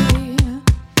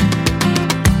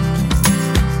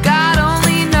 God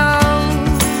only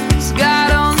knows, God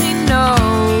only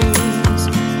knows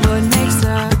what makes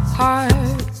the heart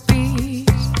beat.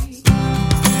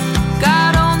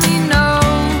 God only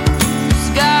knows,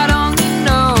 God only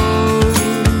knows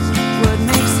what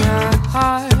makes the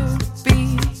heart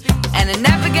beat. And it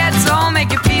never gets old,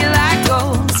 make you feel like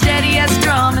gold, steady as a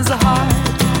drum is a heart.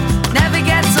 Never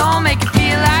gets old, make you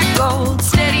feel like gold,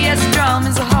 steady as a drum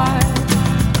is a heart.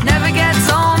 Never gets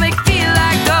old, make you feel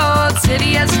like gold,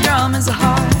 steady as a drum is a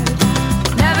heart.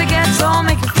 Never gets old,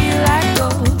 make you feel like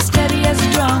gold, steady as a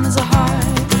drum is a heart.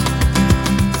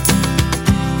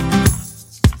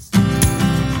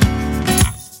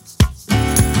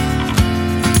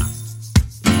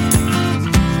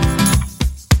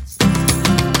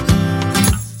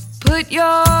 Put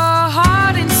your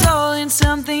heart and soul in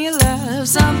something you love,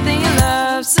 something you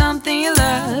love, something you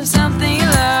love, something you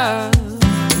love.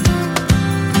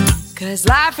 'Cause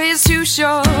life is too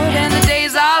short and the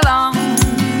days are long.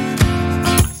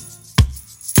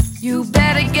 You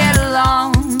better get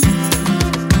along.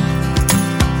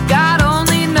 God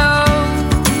only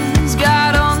knows,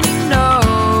 God only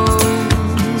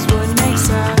knows what makes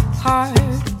a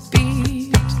heart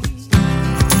beat.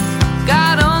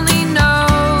 God only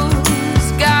knows,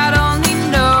 God only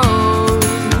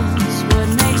knows what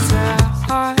makes a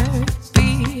heart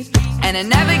beat. And it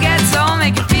never gets old,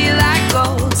 make you feel like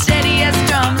gold, steady as a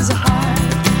drum is a heart.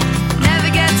 Never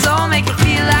gets old, make you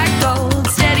feel like gold,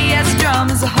 steady as a drum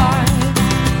is a heart.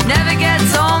 Never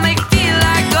gets old, make you feel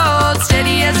like gold,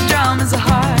 steady as a drum is a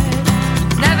heart.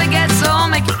 Never gets old,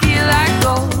 make you feel like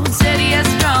gold, steady as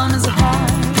a drum is a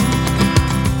heart.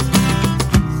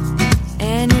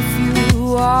 And if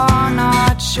you are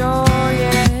not sure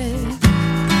yet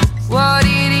what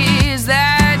it is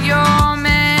that you're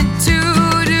meant to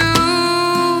do,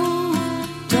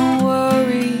 don't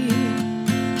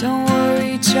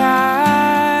worry,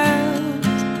 child.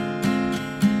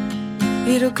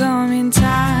 It'll come in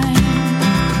time.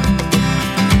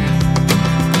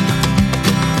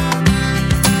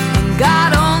 And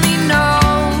God only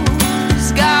knows,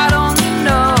 God only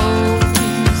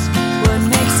knows what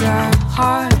makes our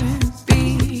heart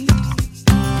beat.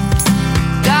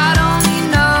 God only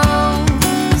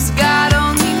knows, God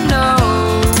only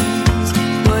knows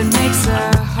what makes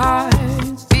our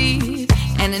heart beat.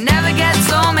 And it never gets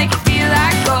old, make you feel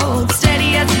like gold, steady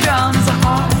as a drum is a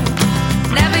heart.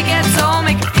 Never gets old,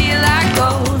 make you feel like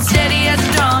gold, steady as a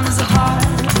drum is a heart.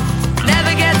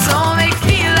 Never gets old, make you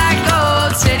feel like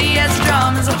gold, steady as a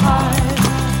drum is a heart.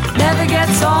 Never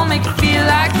gets old, make you feel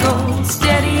like gold,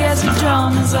 steady as a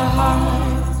drum is a heart.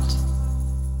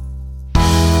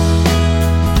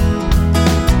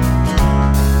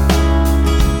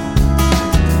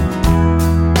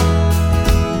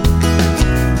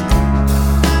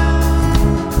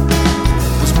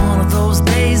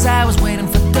 I was waiting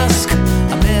for dusk.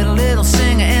 I met a little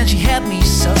singer and she had me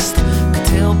sussed. Could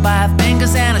tell by her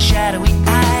fingers and her shadowy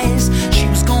eyes she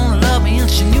was gonna love me and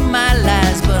she knew my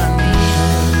lies. But I need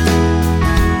her,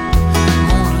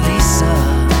 Mona Lisa.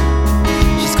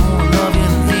 She's gonna love you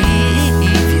and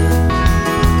leave you,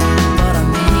 but I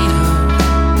need her.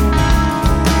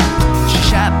 She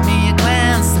shot me a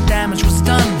glance, the damage was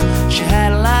done. She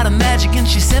had a lot of magic and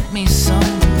she sent me some.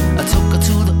 I took her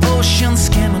to the ocean,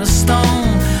 skimming a stone.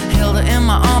 Held her in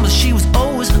my arms, but she was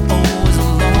always, always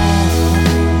alone.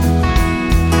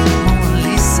 Mona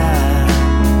Lisa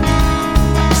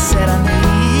said I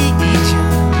need you,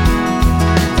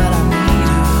 but I need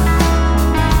her.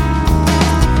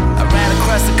 I ran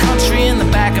across the country in the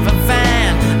back of a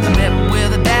van. I met with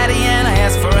her daddy and I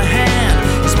asked for a hand.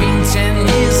 It's been 10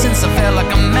 years since I felt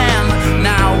like a man, but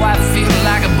now I feel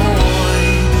like a boy.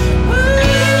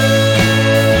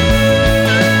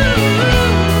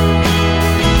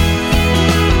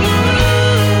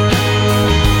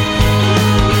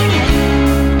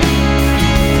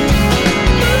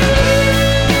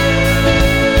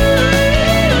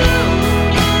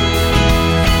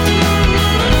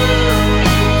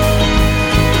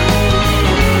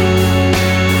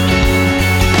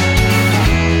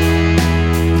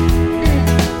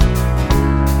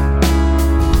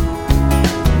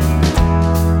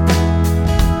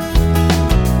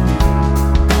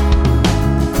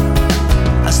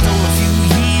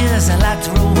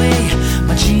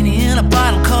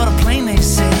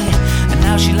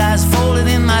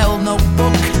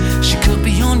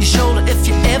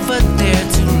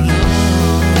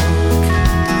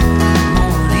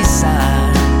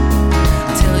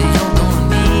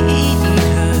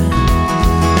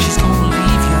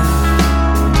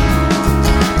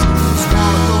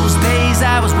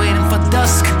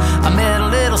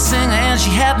 singer and she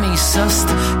had me sussed.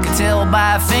 Could tell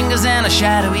by her fingers and her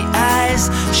shadowy eyes.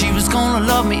 She was gonna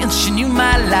love me and she knew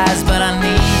my lies. But I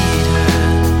need her,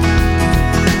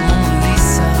 Mona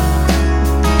Lisa.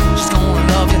 She's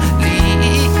gonna love you, leave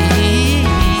you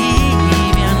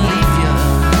and leave you.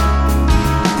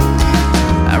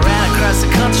 I ran across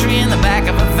the country in the back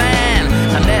of a van.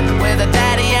 I met with her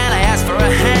daddy and I asked for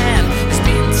a hand. It's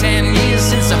been 10 years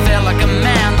since I felt like a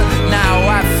man, but now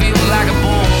I feel like a boy.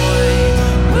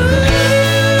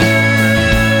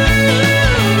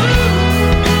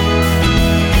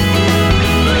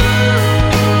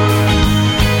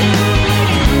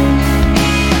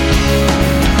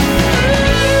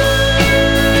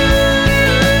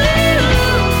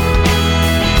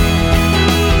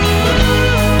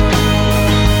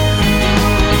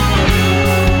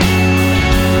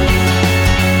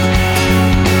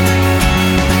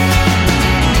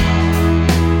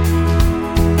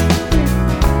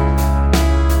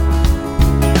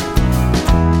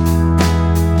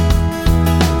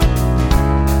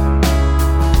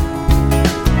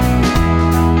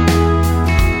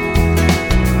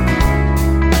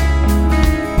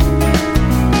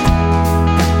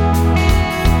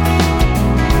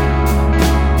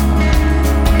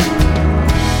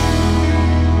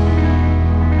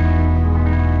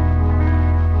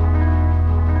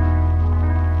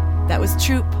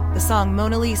 Song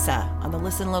Mona Lisa on the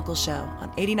Listen Local show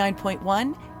on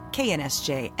 89.1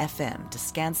 KNSJ FM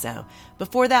Descanso.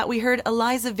 Before that, we heard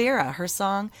Eliza Vera, her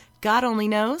song God Only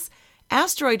Knows,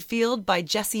 Asteroid Field by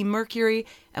Jesse Mercury,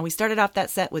 and we started off that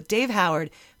set with Dave Howard,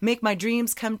 Make My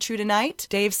Dreams Come True Tonight.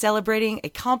 Dave celebrating a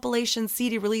compilation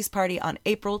CD release party on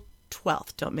April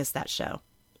 12th. Don't miss that show.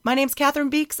 My name's Catherine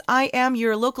Beeks. I am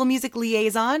your local music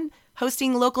liaison,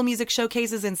 hosting local music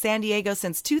showcases in San Diego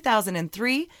since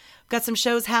 2003. Got some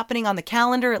shows happening on the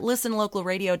calendar at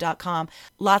listenlocalradio.com.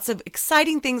 Lots of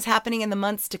exciting things happening in the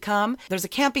months to come. There's a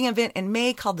camping event in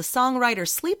May called the Songwriter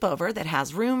Sleepover that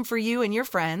has room for you and your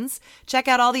friends. Check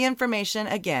out all the information.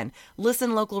 Again,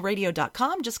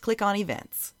 listenlocalradio.com. Just click on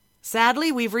events.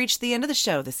 Sadly, we've reached the end of the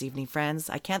show this evening, friends.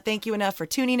 I can't thank you enough for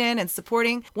tuning in and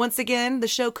supporting. Once again, the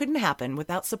show couldn't happen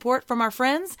without support from our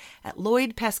friends at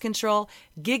Lloyd Pest Control,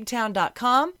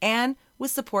 gigtown.com, and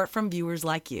with support from viewers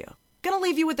like you. Gonna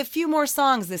leave you with a few more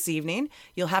songs this evening.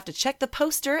 You'll have to check the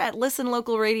poster at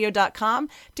listenlocalradio.com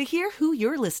to hear who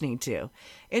you're listening to.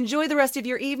 Enjoy the rest of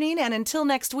your evening, and until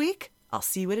next week, I'll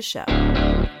see you at a show.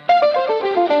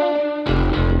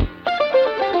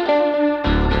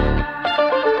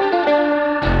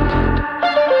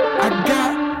 I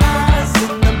got eyes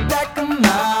in the back of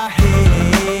my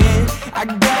head. I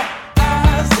got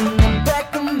eyes in the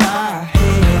back of my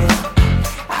head.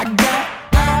 I got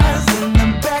eyes in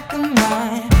the back of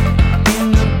my,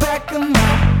 in the back of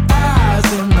my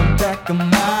eyes, in the back of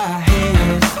my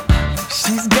head.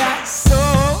 She's got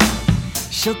soul,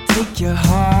 she'll take your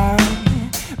heart,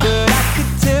 but I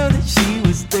could tell that she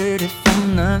was dirty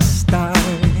from the start.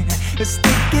 Her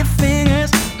sticky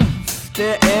fingers,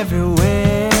 they're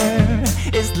everywhere.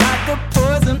 It's like a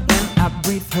poison when I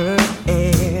breathe her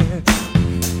air.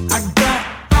 I got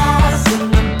eyes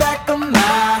in the back of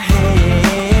my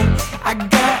head. I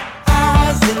got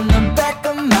eyes in the back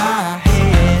of my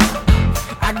head.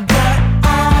 I got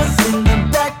eyes in the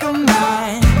back of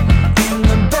my, in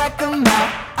the back of my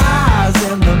eyes,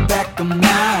 in the back of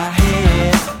my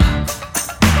head.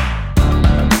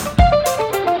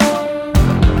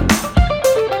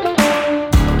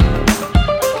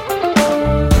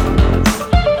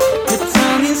 Her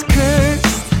tongue is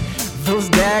cursed, those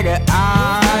dagger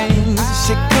eyes.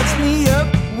 She cuts me up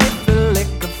with the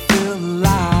liquor-filled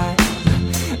lies.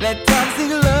 That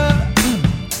toxic love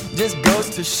just goes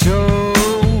to show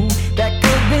that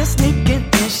could be sneaking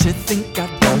in. She think I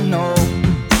don't know.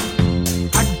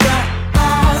 I got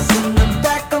eyes in the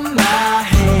back of my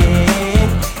head.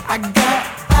 I got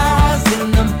eyes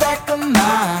in the back of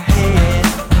my head.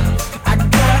 I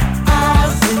got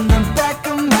eyes in the back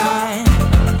of my,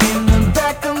 in the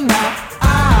back of my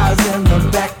eyes, in the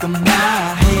back of my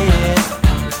head.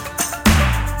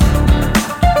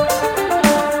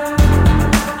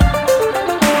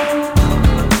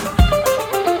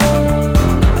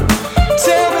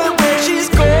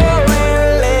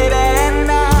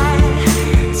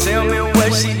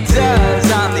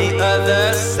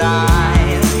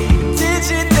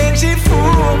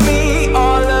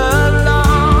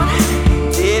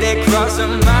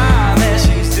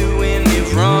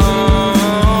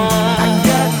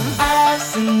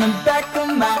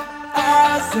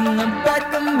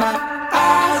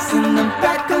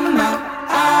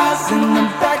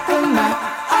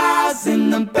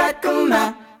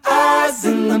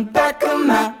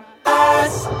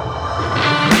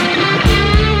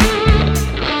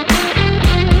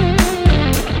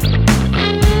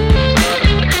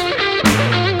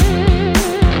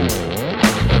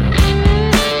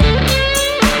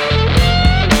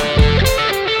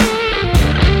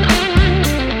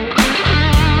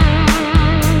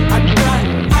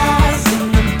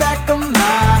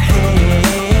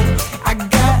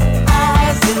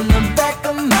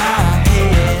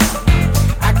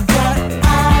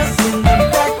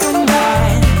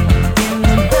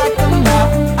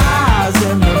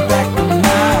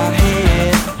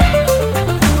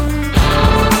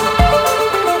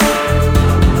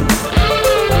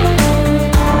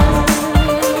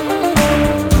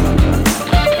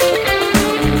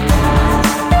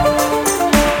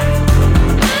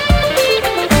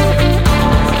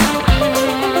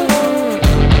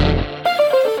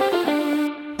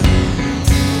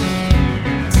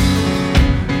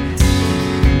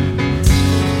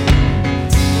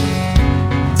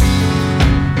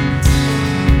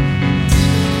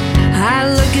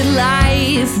 at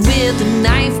life with a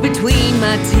knife between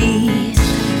my teeth.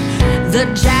 The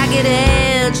jagged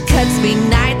edge cuts me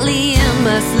nightly in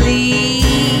my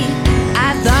sleep.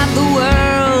 I thought the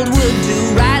world would do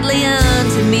rightly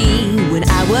unto me when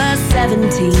I was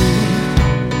 17.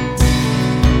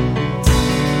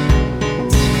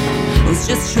 I was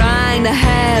just trying to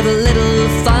have a little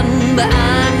fun, but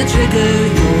I'm the trigger,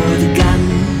 you're the gun.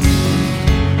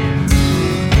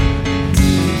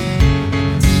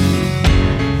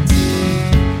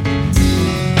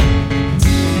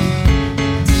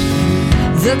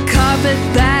 The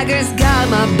carpetbaggers got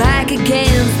my back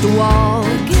against the wall.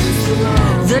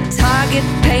 The target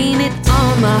painted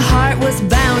on my heart was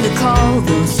bound to call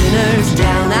those sinners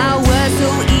down. I was so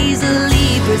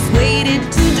easily persuaded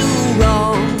to do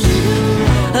wrong.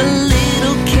 A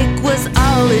little kick was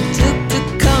all it took to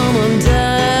come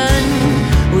undone.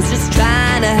 Was just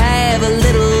trying to have a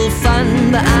little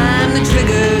fun, but I'm the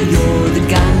trigger, you're the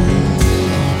gun.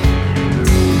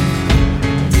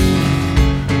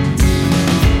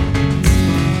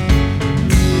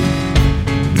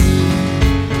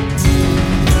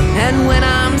 And when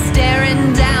I'm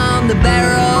staring down the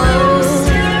barrel,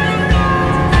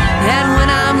 and when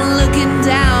I'm looking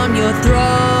down your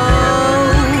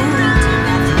throat,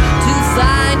 to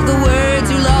find the words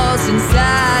you lost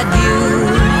inside you,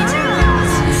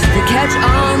 to catch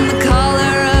on the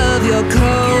collar of your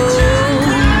coat.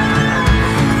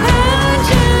 I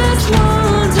just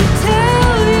want to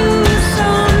tell you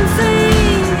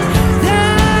something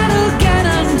that'll get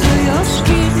under your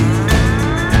skin.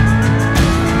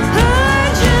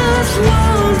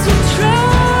 Want to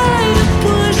try to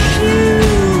push you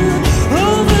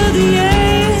over the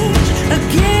edge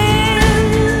again.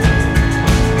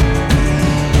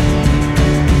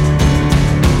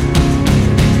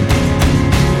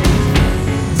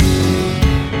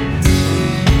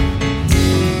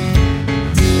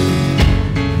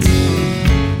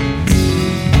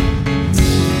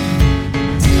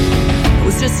 I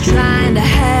was just trying to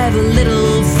have a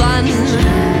little fun.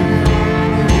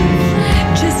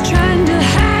 Just trying to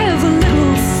have a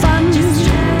little fun.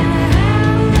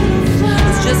 I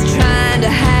was just trying to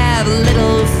have a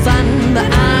little fun, but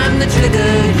I'm the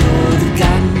trigger, you're the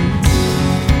gun.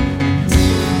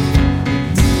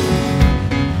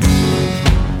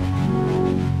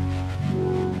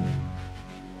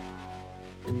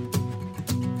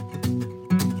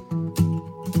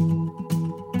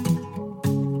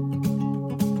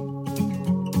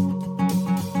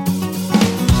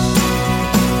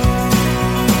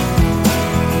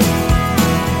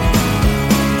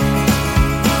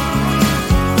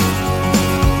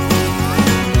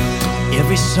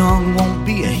 Every song won't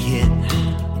be a hit,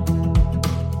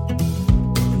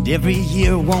 and every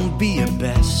year won't be your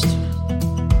best.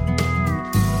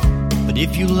 But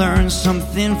if you learn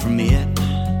something from it,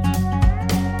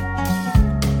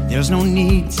 there's no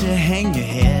need to hang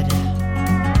your head.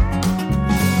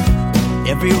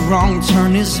 Every wrong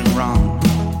turn isn't wrong,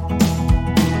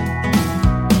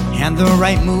 and the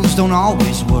right moves don't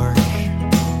always work.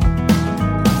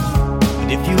 But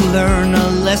if you learn a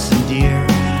lesson, dear,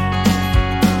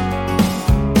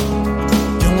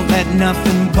 let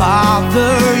nothing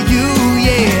bother you,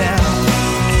 yeah.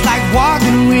 It's like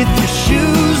walking with your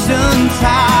shoes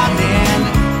untied and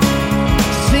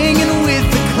singing with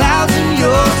the clouds in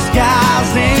your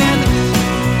skies and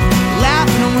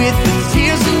laughing with the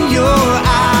tears in your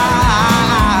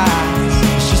eyes.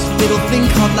 It's just a little thing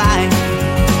called life.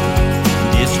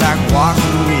 It's like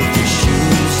walking with your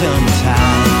shoes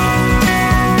untied.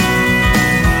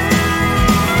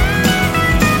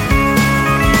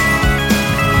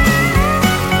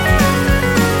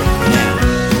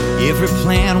 Every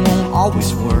plan won't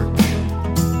always work.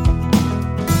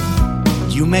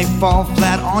 You may fall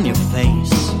flat on your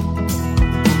face.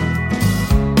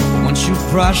 But once you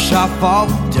brush off all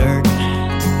the dirt,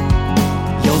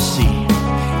 you'll see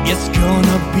it's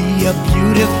gonna be a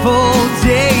beautiful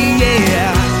day,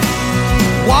 yeah.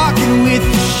 Walking with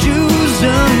your shoes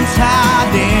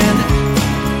untied and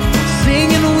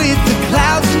singing with the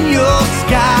clouds in your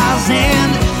skies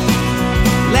and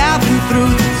laughing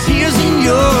through the tears in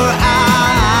your eyes.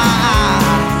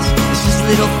 It's this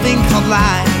little thing called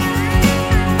life,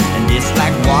 and it's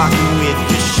like walking with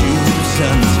your shoes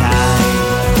untied.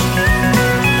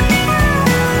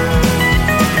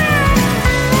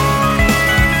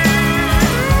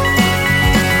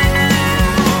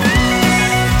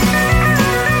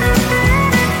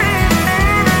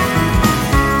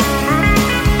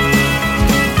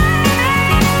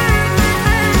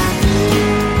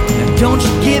 Don't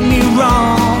you get me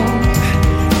wrong,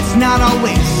 it's not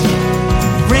always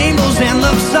rainbows and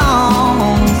love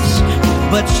songs,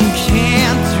 but you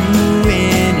can't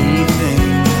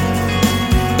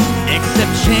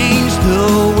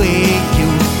the way you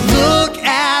look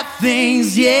at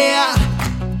things, yeah.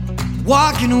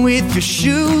 Walking with your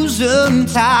shoes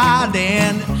untied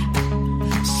and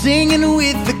singing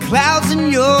with the clouds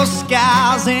in your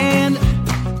skies and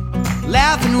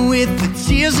laughing with the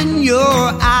tears in your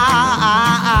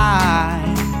eyes.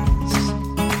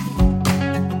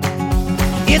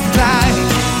 It's like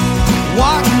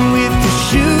walking with your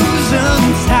shoes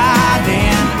untied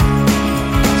and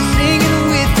singing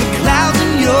with the clouds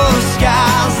in your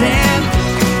skies and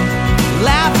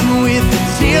laughing with the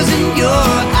tears in your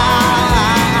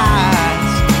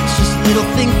eyes. It's just a little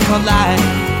thing called life.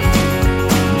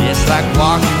 It's like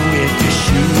walking with your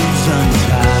shoes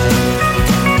untied.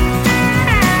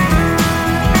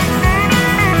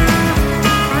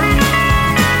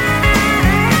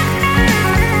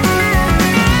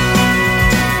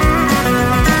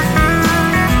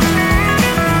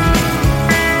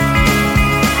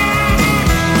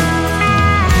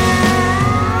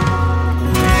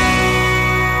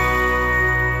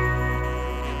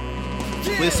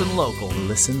 Listen Local. The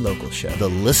Listen Local Show. The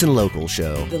Listen Local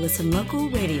Show. The Listen Local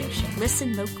Radio Show.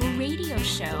 Listen Local Radio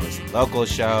Show. Local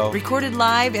Show. Recorded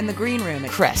live in the green room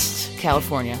at Crest,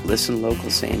 California. Listen Local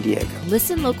San Diego.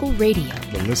 Listen Local Radio.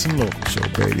 The Listen Local Show,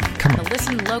 baby. Come on. The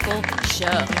Listen Local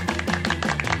Show.